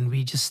and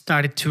we just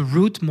started to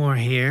root more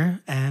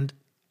here. And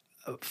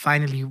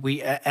finally,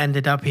 we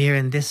ended up here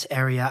in this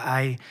area.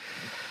 I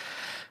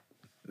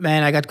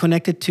got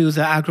connected to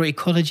the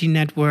agroecology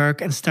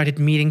network and started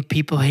meeting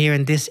people here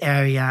in this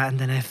area. And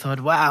then I thought,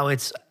 wow,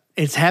 it's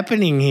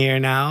happening here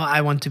now.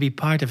 I want to be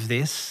part of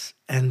this.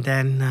 And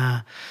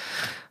then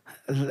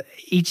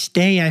each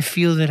day I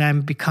feel that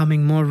I'm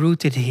becoming more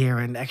rooted here,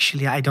 and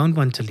actually I don't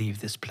want to leave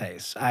this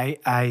place.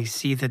 I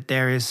see that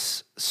there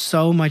is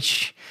so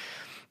much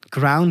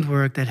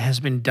groundwork that has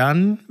been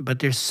done, but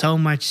there's so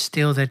much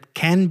still that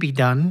can be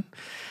done,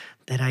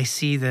 that I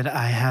see that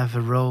I have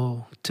a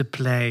role to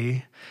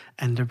play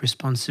and the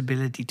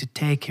responsibility to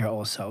take here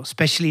also,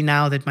 especially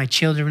now that my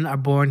children are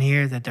born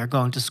here, that they're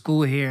going to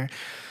school here.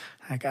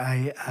 Like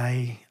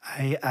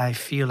I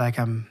feel like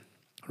I'm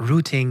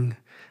rooting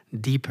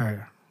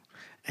deeper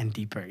and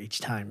deeper each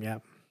time, yeah.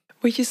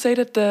 Would you say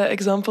that the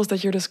examples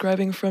that you're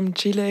describing from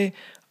Chile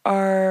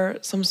are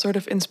some sort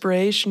of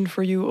inspiration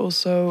for you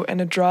also,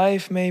 and a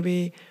drive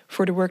maybe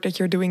for the work that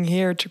you're doing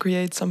here to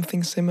create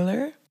something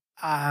similar?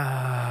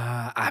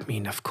 I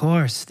mean, of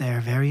course, they're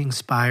very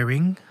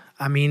inspiring.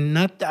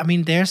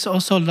 There's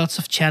also lots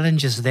of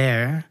challenges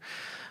there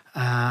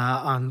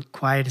on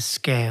quite a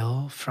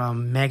scale,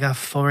 from mega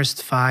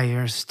forest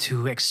fires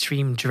to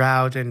extreme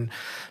drought and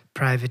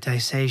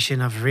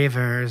privatization of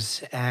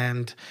rivers,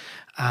 and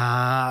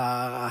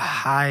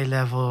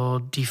high-level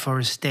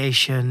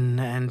deforestation,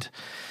 and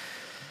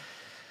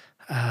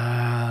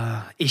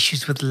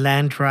issues with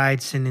land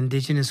rights in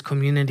indigenous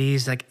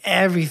communities. Like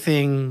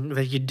everything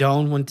that you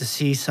don't want to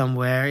see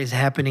somewhere is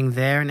happening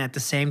there, and at the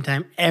same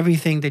time,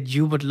 everything that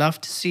you would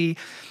love to see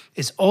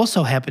is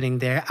also happening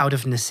there out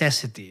of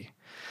necessity.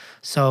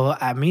 So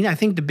I mean, I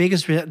think the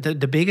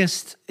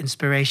biggest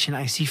inspiration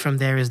I see from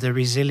there is the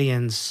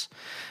resilience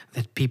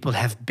that people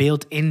have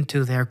built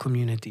into their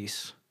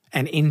communities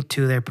and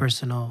into their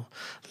personal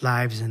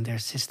lives and their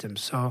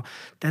systems. So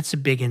that's a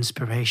big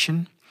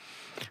inspiration,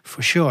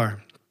 for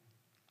sure.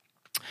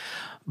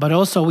 But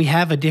also we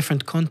have a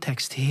different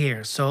context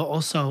here. So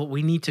also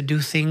we need to do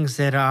things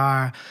that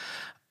are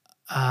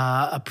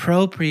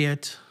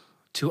appropriate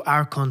to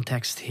our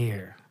context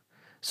here.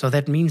 So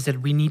that means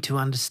that we need to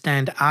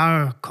understand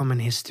our common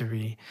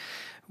history.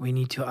 We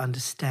need to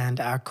understand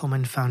our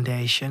common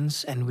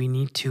foundations, and we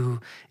need to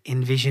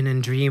envision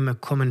and dream a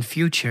common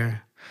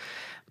future.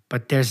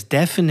 But there's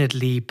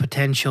definitely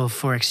potential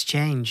for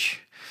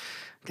exchange.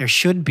 There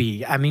should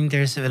be. I mean,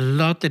 there's a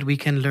lot that we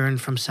can learn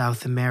from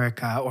South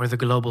America, or the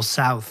global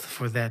South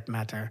for that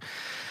matter.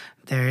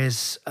 There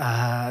is,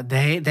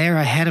 they're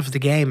ahead of the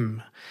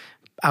game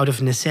out of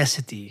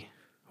necessity.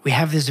 We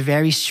have this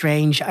very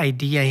strange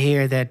idea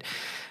here that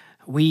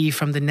we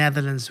from the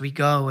Netherlands, we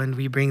go and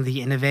we bring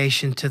the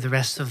innovation to the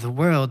rest of the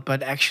world,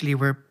 but actually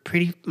we're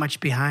pretty much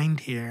behind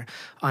here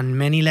on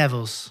many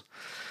levels.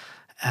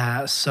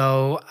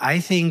 So I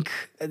think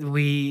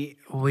we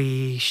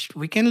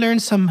can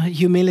learn some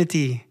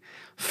humility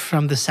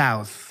from the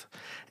South,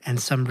 and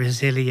some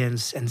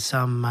resilience, and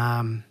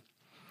some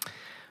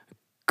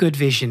good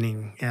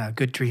visioning,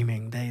 good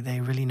dreaming.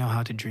 They really know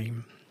how to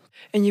dream.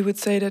 And you would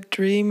say that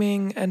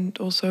dreaming and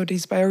also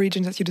these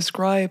bioregions that you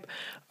describe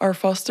are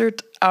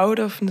fostered out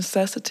of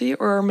necessity,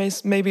 or are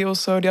maybe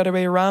also the other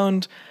way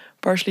around,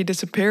 partially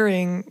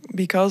disappearing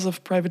because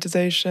of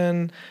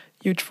privatization,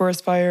 huge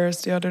forest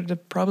fires, the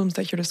problems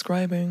that you're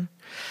describing?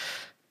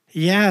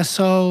 Yeah,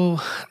 so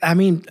I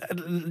mean,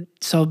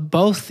 so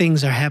both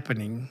things are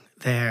happening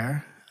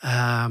there.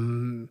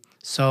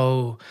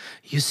 So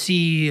you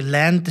see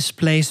land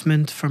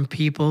displacement from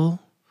people.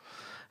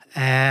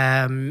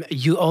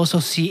 You also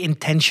see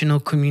intentional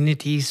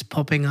communities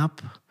popping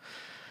up.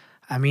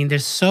 I mean,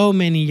 there's so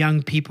many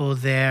young people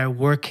there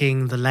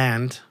working the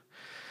land,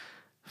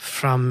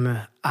 from,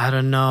 I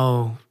don't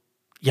know,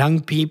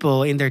 young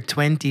people in their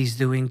 20s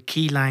doing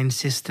keyline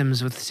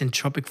systems with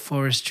syntropic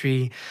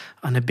forestry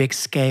on a big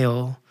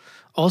scale.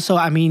 Also,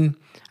 I mean,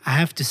 I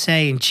have to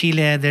say, in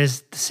Chile,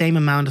 there's the same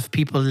amount of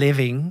people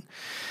living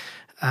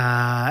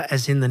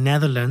as in the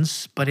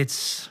Netherlands, but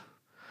it's,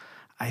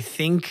 I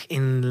think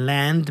in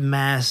land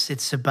mass,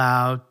 it's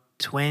about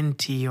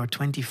 20 or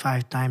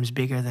 25 times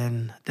bigger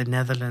than the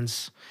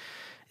Netherlands.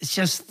 It's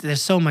just,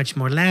 there's so much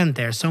more land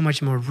there, so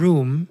much more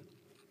room.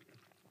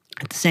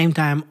 At the same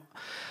time,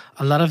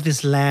 a lot of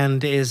this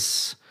land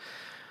is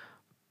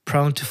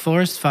prone to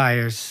forest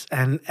fires,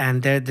 and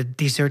the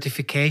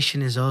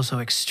desertification is also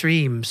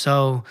extreme.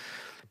 So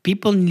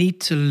people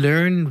need to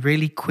learn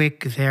really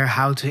quick there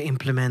how to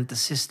implement the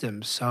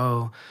system.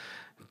 So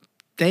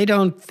they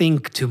don't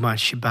think too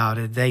much about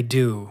it. They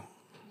do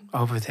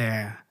over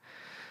there.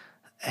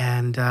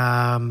 And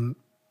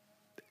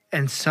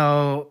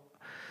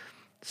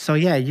so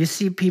yeah, you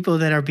see people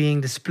that are being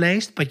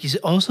displaced, but you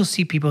also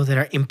see people that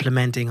are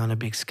implementing on a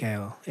big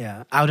scale,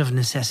 out of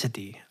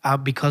necessity,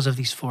 because of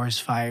these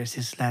forest fires,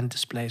 this land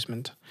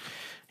displacement.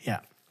 Yeah,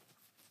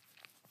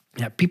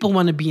 people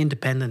want to be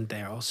independent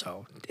there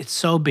also. It's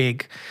so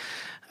big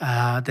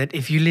that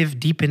if you live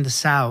deep in the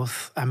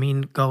south, I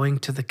mean, going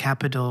to the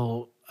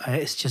capital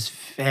is just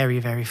very,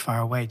 very far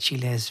away.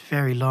 Chile is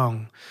very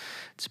long.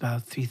 It's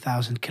about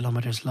 3,000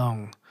 kilometers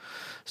long.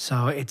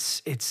 So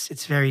it's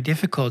very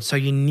difficult. So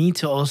you need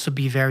to also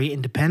be very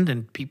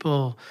independent.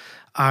 People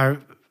are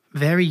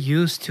very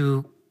used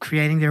to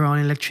creating their own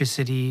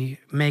electricity,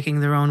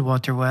 making their own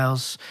water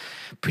wells,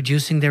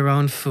 producing their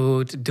own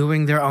food,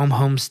 doing their own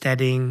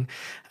homesteading,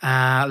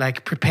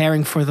 like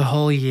preparing for the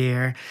whole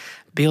year,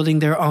 building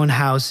their own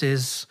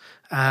houses.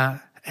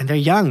 And they're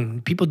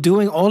young. People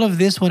doing all of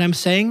this, what I'm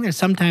saying, they're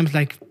sometimes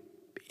like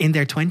in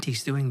their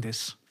 20s doing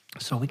this.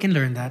 So we can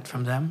learn that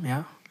from them,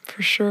 yeah.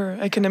 For sure.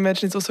 I can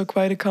imagine it's also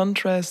quite a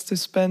contrast to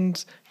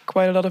spend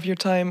quite a lot of your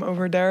time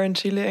over there in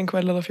Chile and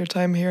quite a lot of your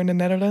time here in the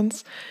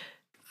Netherlands.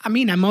 I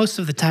mean, I'm most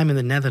of the time in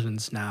the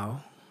Netherlands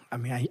now. I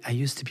mean, I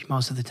used to be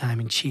most of the time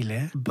in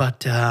Chile,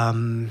 but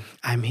I'm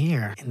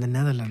here in the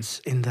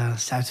Netherlands, in the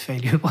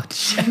Zuid-Veluwe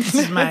watershed. This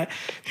is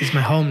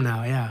my home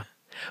now, yeah.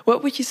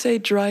 What would you say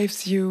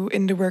drives you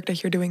in the work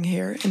that you're doing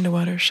here in the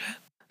watershed?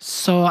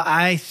 So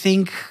I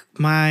think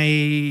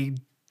my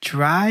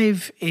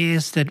drive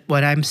is that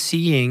what I'm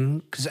seeing,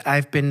 because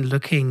I've been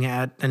looking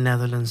at the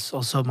Netherlands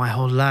also my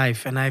whole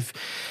life, and I've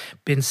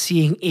been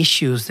seeing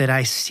issues that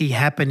I see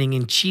happening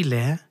in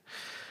Chile.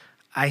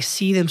 I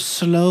see them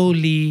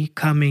slowly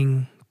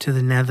coming to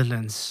the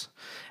Netherlands.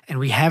 And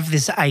we have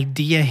this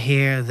idea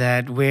here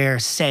that we're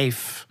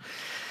safe,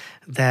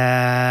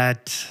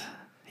 that,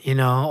 you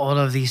know, all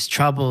of these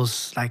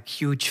troubles, like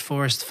huge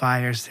forest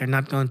fires, they're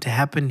not going to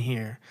happen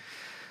here.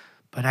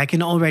 But I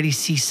can already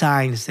see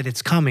signs that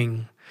it's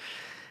coming.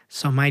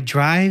 So my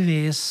drive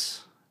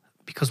is,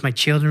 because my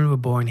children were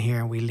born here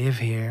and we live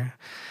here,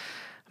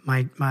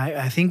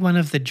 I think one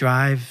of the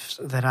drives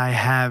that I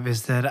have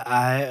is that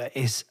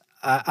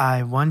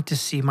I want to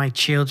see my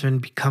children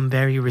become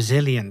very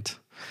resilient.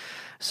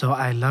 So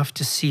I love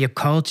to see a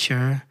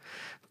culture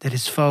that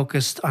is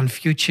focused on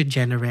future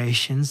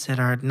generations that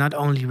are not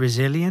only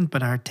resilient,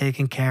 but are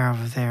taking care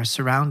of their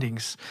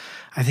surroundings.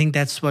 I think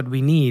that's what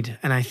we need.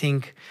 And I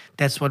think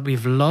that's what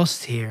we've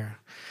lost here.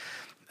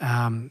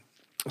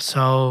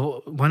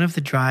 So one of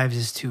the drives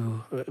is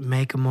to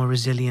make a more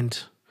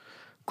resilient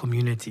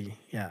community.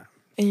 Yeah.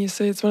 And you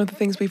say it's one of the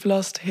things we've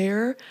lost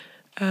here.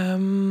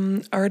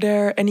 Are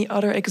there any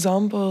other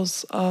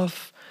examples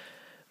of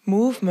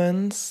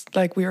movements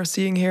like we are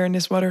seeing here in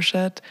this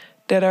watershed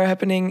that are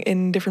happening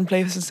in different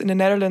places in the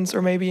Netherlands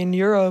or maybe in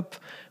Europe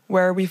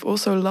where we've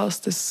also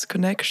lost this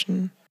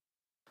connection?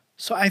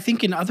 So I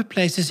think in other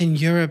places in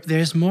Europe,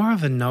 there's more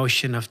of a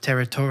notion of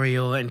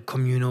territorial and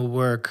communal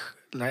work.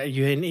 Like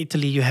in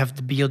Italy, you have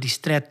the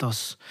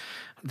biodistrettos.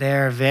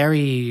 They're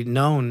very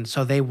known,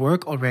 so they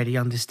work already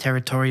on this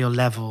territorial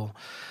level.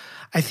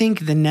 I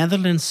think the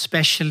Netherlands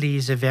especially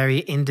is a very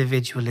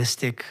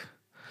individualistic,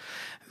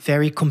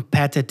 very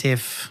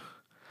competitive,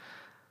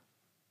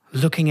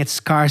 looking at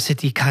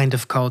scarcity kind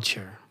of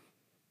culture.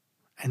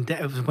 And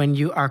when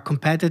you are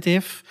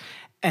competitive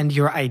and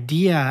your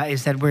idea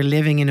is that we're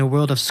living in a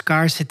world of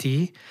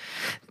scarcity,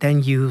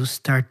 then you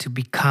start to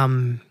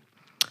become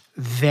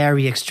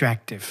very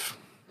extractive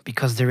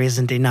because there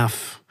isn't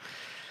enough.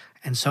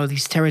 And so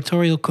these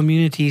territorial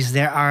communities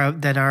that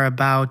are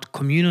about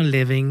communal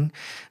living,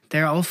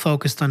 they're all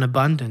focused on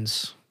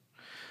abundance.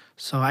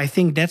 So I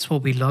think that's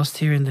what we lost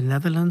here in the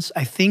Netherlands.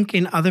 I think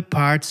in other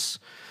parts,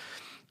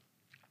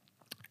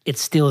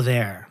 it's still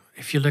there.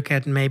 If you look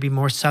at maybe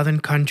more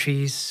southern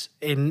countries,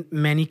 in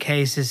many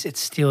cases, it's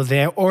still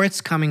there or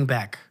it's coming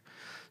back.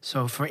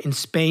 So in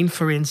Spain,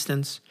 for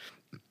instance,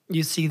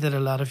 you see that a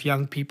lot of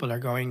young people are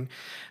going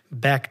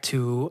back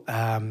to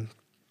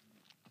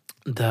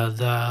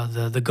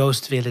the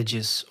ghost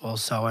villages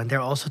also. And they're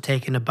also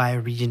taking a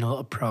bioregional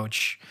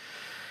approach.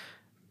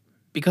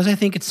 Because I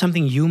think it's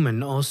something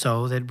human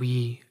also that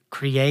we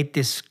create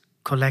this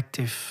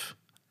collective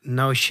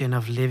notion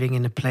of living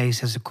in a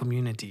place as a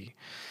community.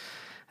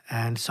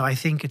 And so I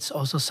think it's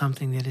also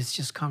something that is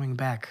just coming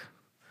back.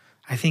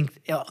 I think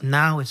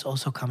now it's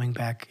also coming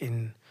back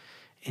in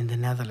the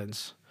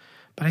Netherlands.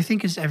 But I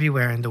think it's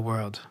everywhere in the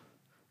world.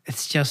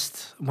 It's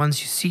just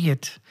once you see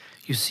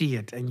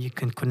it and you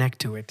can connect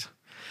to it.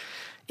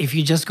 If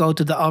you just go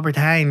to the Albert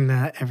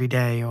Heijn every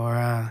day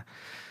or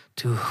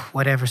to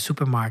whatever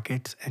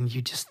supermarket and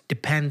you just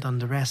depend on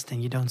the rest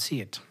and you don't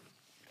see it.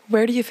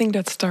 Where do you think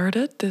that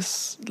started,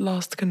 this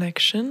lost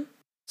connection?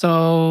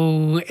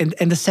 So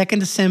in the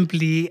second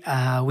assembly,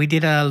 we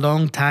did a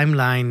long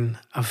timeline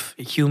of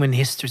human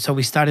history. So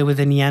we started with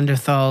the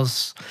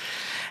Neanderthals,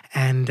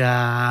 and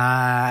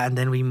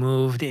then we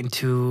moved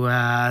into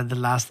the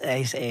last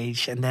ice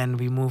age, and then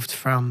we moved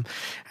from.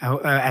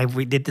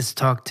 We did this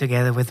talk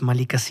together with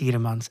Malika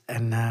Sieremans,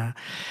 and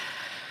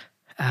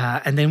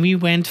then we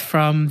went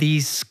from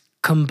these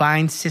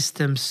combined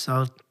systems.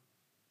 So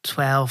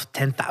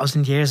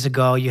 10,000 years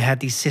ago, you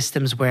had these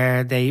systems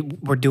where they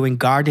were doing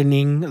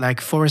gardening,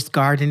 like forest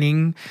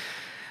gardening,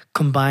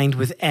 combined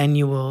with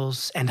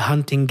annuals and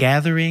hunting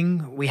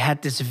gathering. We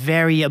had this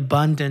very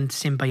abundant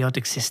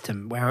symbiotic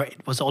system where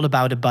it was all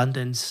about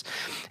abundance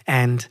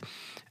and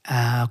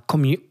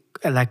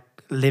like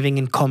living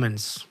in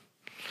commons.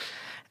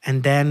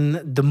 And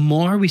then the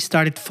more we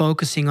started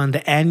focusing on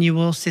the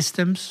annual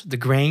systems, the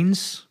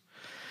grains,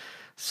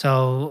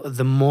 so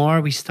the more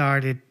we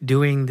started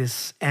doing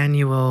this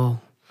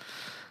annual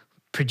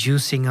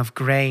producing of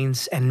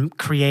grains and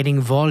creating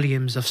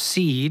volumes of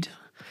seed,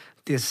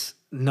 this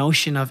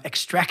notion of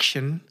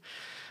extraction,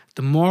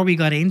 the more we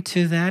got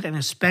into that, and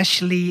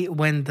especially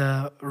when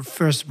the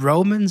first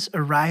Romans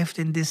arrived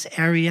in this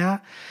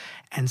area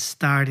and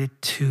started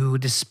to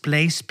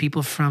displace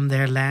people from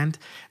their land,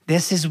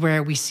 this is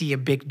where we see a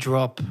big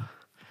drop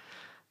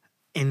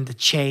in the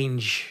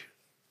change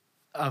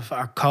of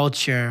our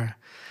culture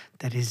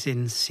that is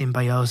in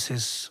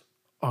symbiosis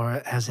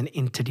or has an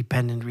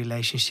interdependent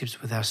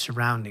relationships with our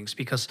surroundings.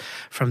 Because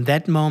from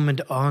that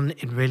moment on,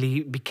 it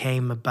really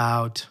became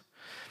about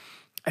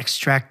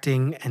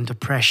extracting and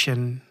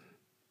oppression,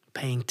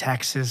 paying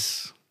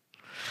taxes,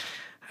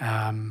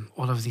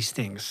 all of these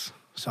things.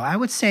 So I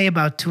would say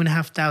about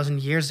 2,500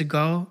 years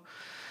ago,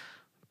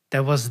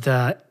 that was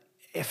the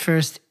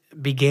first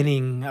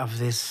beginning of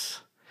this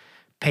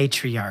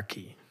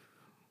patriarchy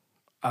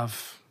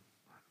of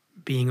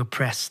being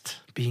oppressed,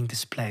 being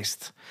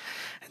displaced.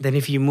 And then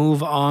if you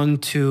move on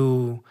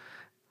to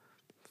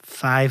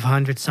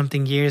 500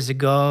 something years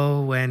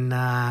ago, when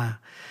the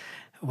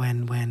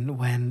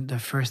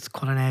first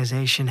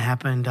colonization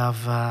happened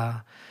of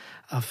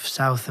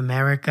South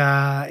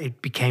America,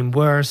 it became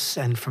worse,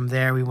 and from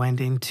there we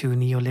went into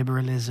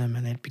neoliberalism,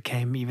 and it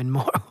became even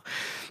more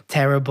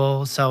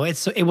terrible. So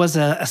it was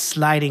a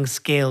sliding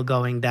scale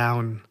going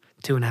down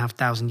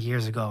 2,500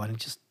 years ago, and it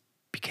just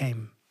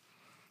became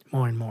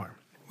more and more.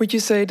 Would you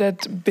say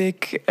that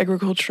big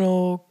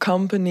agricultural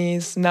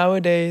companies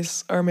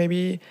nowadays are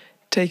maybe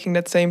taking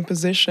that same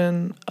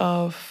position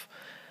of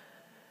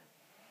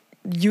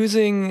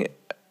using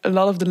a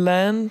lot of the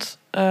land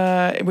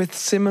with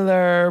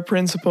similar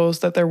principles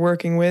that they're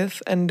working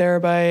with, and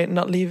thereby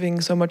not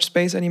leaving so much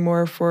space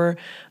anymore for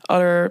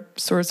other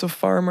sorts of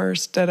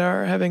farmers that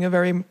are having a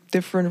very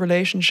different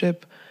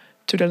relationship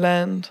to the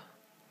land.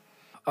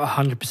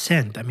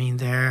 100%. I mean,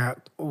 they're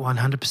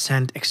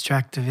 100%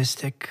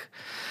 extractivistic,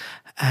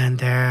 and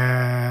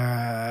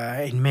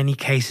they're in many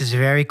cases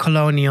very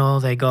colonial.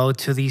 They go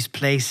to these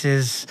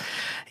places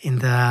in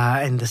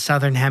the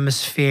southern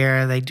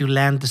hemisphere. They do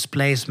land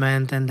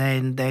displacement, and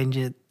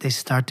they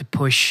start to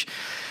push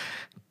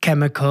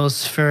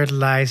chemicals,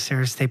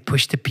 fertilizers. They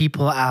push the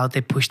people out.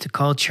 They push the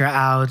culture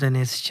out, and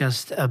it's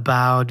just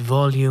about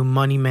volume,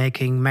 money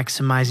making,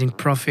 maximizing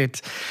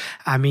profit.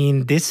 I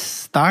mean, this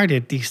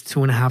started these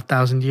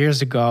 2,500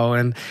 years ago,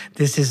 and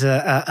this is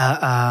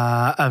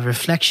a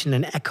reflection,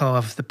 an echo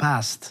of the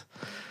past.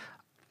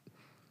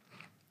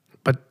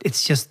 But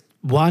it's just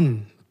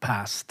one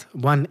past,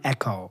 one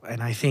echo,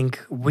 and I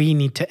think we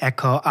need to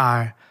echo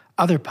our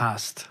other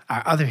past,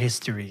 our other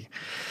history.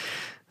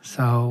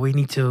 So we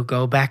need to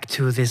go back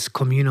to this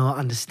communal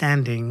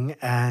understanding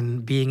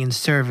and being in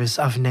service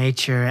of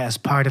nature as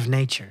part of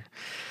nature.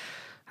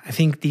 I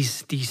think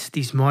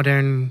these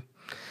modern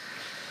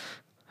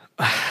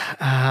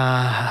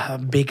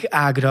big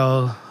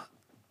agro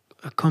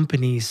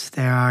companies,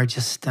 they are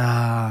just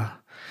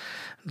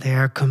they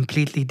are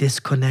completely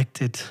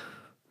disconnected,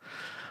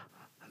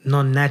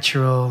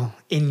 non-natural,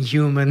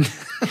 inhuman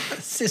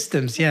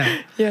systems.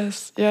 Yeah.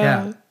 Yes.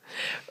 Yeah.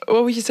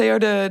 What would you say are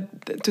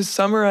to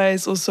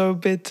summarize also a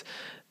bit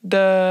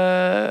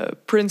the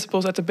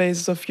principles at the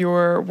basis of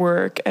your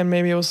work, and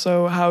maybe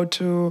also how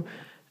to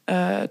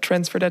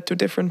transfer that to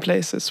different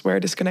places where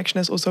this connection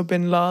has also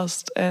been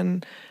lost,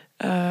 and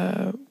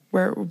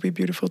where it would be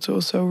beautiful to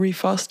also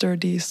refoster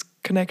these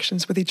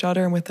connections with each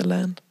other and with the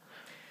land?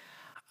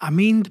 I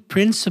mean, the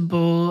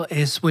principle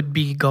would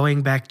be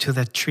going back to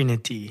that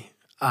trinity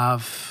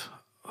of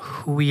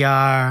who we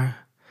are,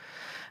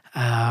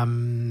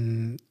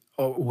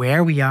 or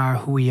where we are,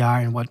 who we are,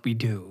 and what we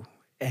do.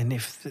 And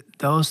if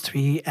those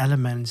three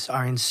elements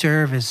are in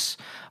service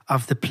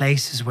of the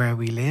places where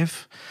we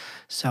live,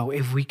 so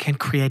if we can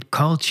create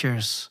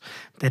cultures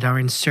that are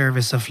in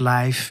service of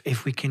life,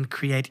 if we can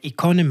create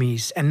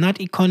economies, and not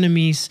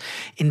economies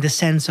in the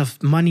sense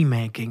of money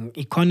making,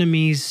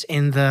 economies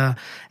in the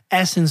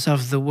essence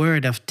of the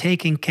word of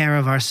taking care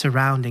of our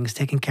surroundings,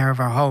 taking care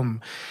of our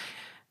home,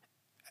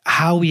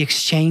 how we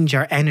exchange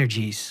our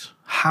energies,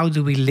 how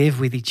do we live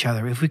with each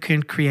other? If we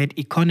can create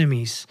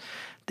economies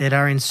that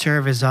are in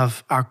service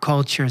of our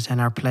cultures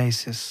and our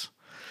places,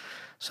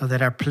 so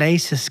that our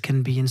places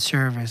can be in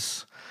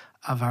service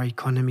of our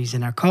economies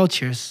and our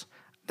cultures,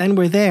 then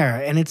we're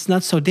there. And it's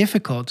not so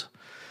difficult.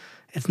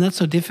 It's not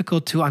so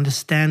difficult to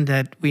understand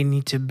that we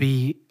need to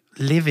be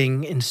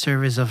living in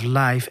service of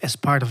life as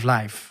part of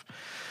life.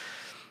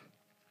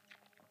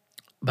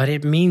 But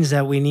it means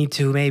that we need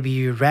to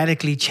maybe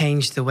radically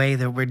change the way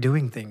that we're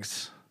doing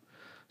things.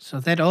 So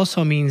that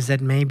also means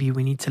that maybe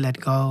we need to let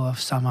go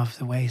of some of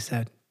the ways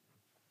that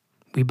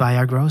we buy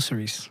our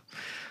groceries,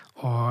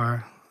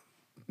 or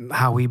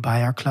how we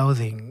buy our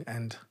clothing.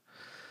 And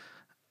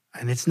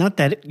it's not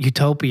that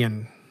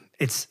utopian.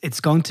 It's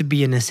going to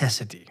be a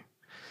necessity.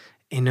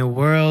 In a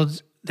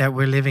world that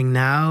we're living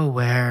now,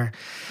 where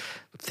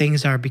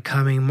things are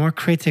becoming more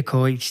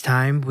critical each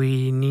time,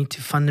 we need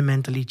to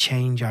fundamentally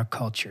change our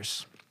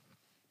cultures.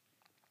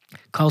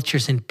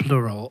 Cultures in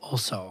plural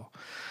also.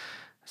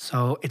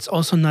 So it's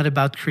also not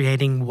about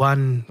creating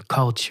one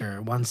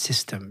culture, one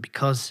system,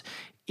 because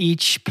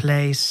each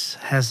place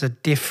has a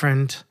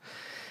different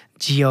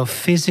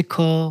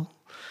geophysical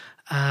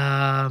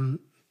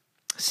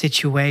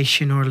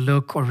situation or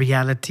look or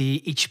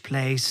reality. Each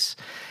place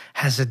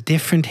has a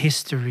different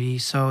history,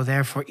 so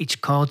therefore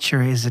each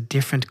culture is a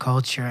different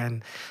culture.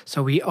 And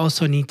so we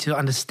also need to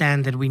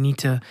understand that we need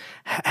to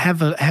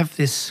have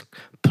this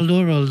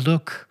plural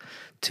look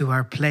to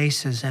our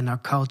places and our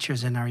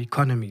cultures and our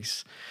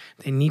economies.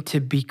 They need to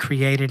be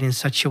created in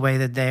such a way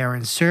that they are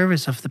in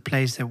service of the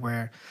place that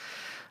we're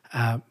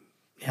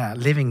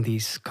living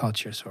these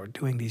cultures or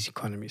doing these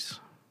economies.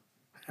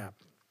 Yeah.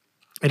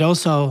 It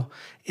also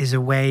is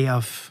a way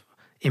of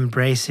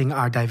embracing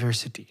our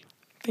diversity.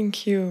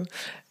 Thank you.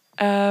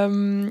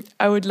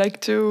 I would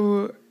like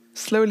to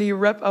slowly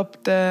wrap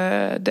up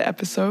the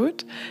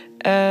episode.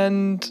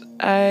 And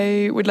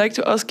I would like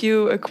to ask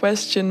you a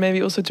question,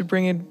 maybe also to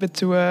bring it a bit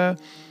to a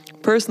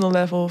personal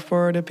level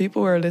for the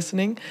people who are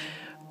listening.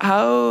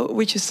 How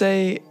would you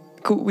say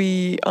could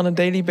we, on a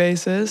daily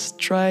basis,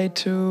 try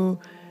to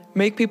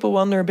make people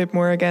wonder a bit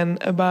more again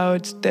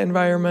about the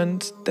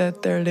environment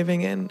that they're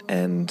living in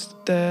and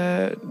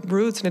the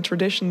roots and the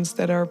traditions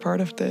that are part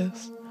of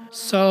this?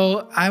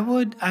 So I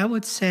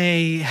would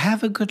say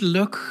have a good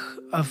look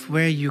of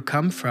where you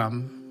come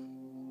from.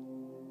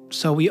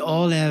 So we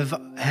all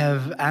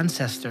have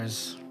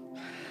ancestors,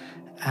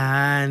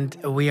 and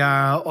we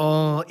are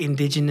all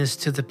indigenous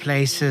to the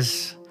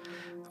places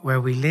where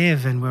we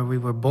live and where we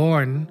were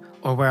born,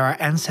 or where our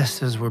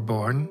ancestors were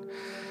born.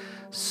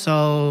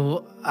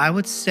 So I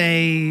would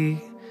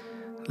say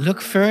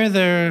look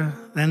further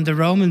than the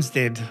Romans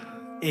did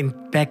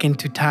back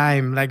into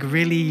time. Like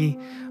really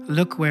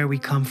look where we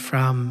come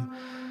from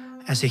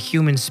as a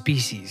human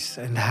species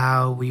and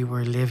how we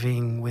were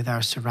living with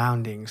our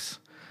surroundings.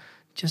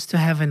 Just to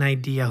have an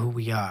idea who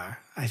we are.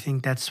 I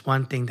think that's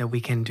one thing that we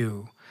can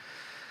do.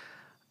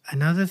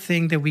 Another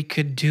thing that we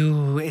could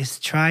do is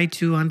try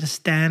to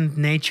understand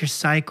nature's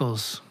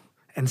cycles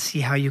and see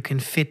how you can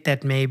fit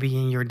that maybe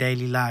in your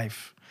daily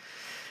life.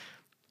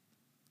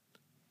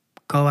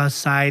 Go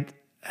outside,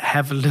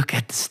 have a look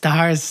at the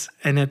stars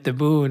and at the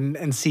moon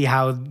and see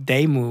how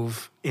they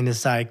move in a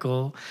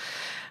cycle.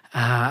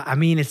 I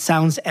mean, it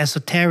sounds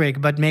esoteric,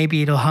 but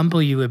maybe it'll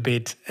humble you a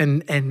bit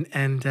and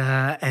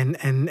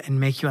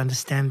make you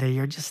understand that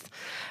you're just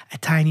a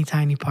tiny,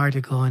 tiny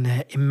particle in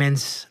an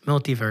immense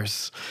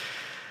multiverse.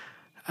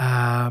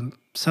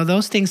 So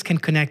those things can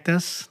connect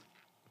us.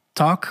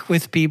 Talk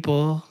with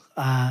people,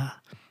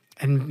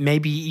 and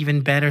maybe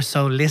even better,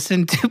 so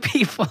listen to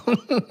people.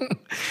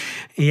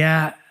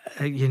 Yeah,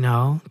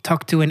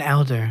 talk to an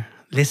elder,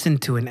 listen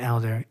to an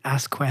elder,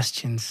 ask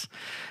questions.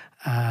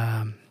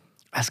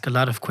 Ask a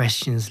lot of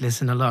questions,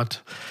 listen a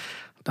lot.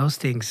 Those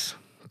things,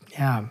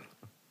 yeah.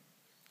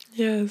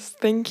 Yes,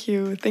 thank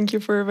you. Thank you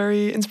for a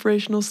very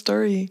inspirational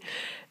story.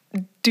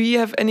 Do you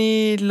have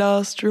any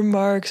last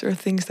remarks or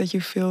things that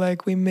you feel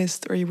like we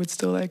missed or you would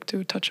still like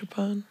to touch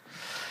upon?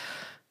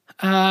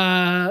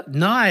 No,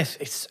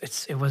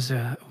 it was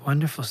a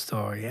wonderful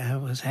story. I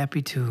was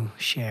happy to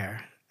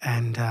share.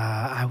 And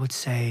I would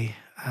say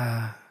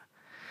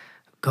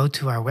go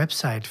to our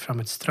website from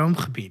het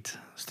Stroomgebied,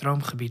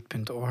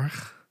 stroomgebied.org.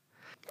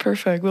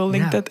 Perfect. We'll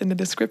link that in the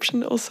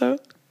description also.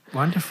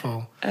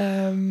 Wonderful.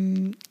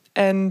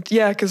 And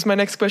yeah, because my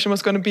next question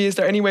was going to be, is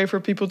there any way for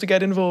people to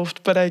get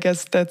involved? But I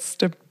guess that's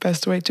the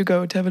best way to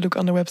go, to have a look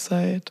on the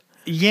website.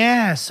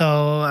 Yeah,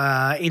 so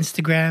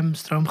Instagram,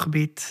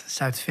 Stroomgebied,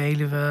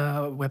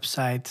 Zuid-Veluwe,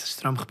 website,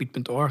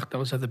 stroomgebied.org.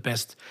 Those are the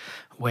best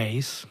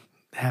ways.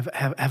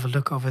 Have a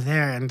look over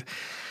there and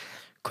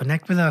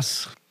connect with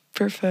us.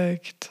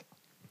 Perfect.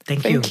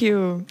 Thank you. Thank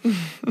you.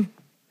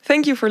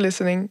 Thank you for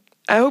listening.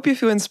 I hope you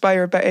feel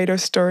inspired by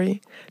Edo's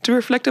story to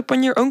reflect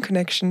upon your own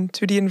connection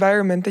to the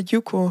environment that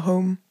you call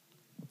home.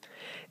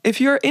 If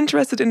you are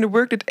interested in the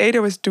work that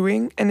Edo is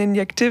doing and in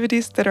the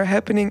activities that are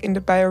happening in the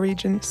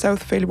bioregion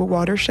South Veluwe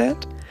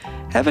watershed,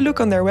 have a look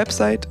on their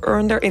website or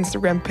on their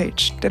Instagram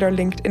page that are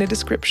linked in the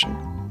description.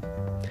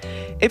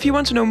 If you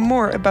want to know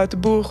more about the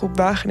Boerengroep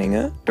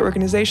Wageningen, the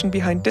organization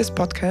behind this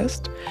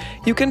podcast,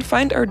 you can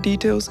find our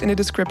details in the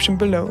description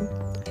below.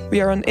 We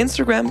are on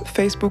Instagram,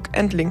 Facebook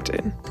and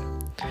LinkedIn.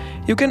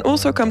 You can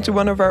also come to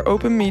one of our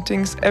open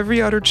meetings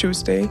every other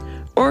Tuesday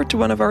or to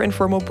one of our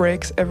informal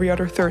breaks every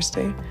other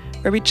Thursday,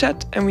 where we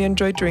chat and we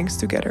enjoy drinks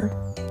together.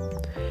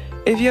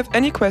 If you have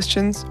any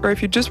questions or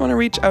if you just want to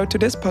reach out to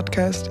this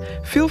podcast,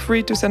 feel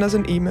free to send us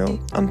an email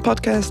on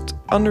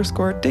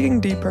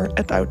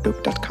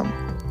podcast_diggingdeeper@outlook.com.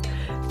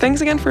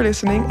 Thanks again for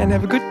listening and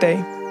have a good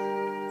day.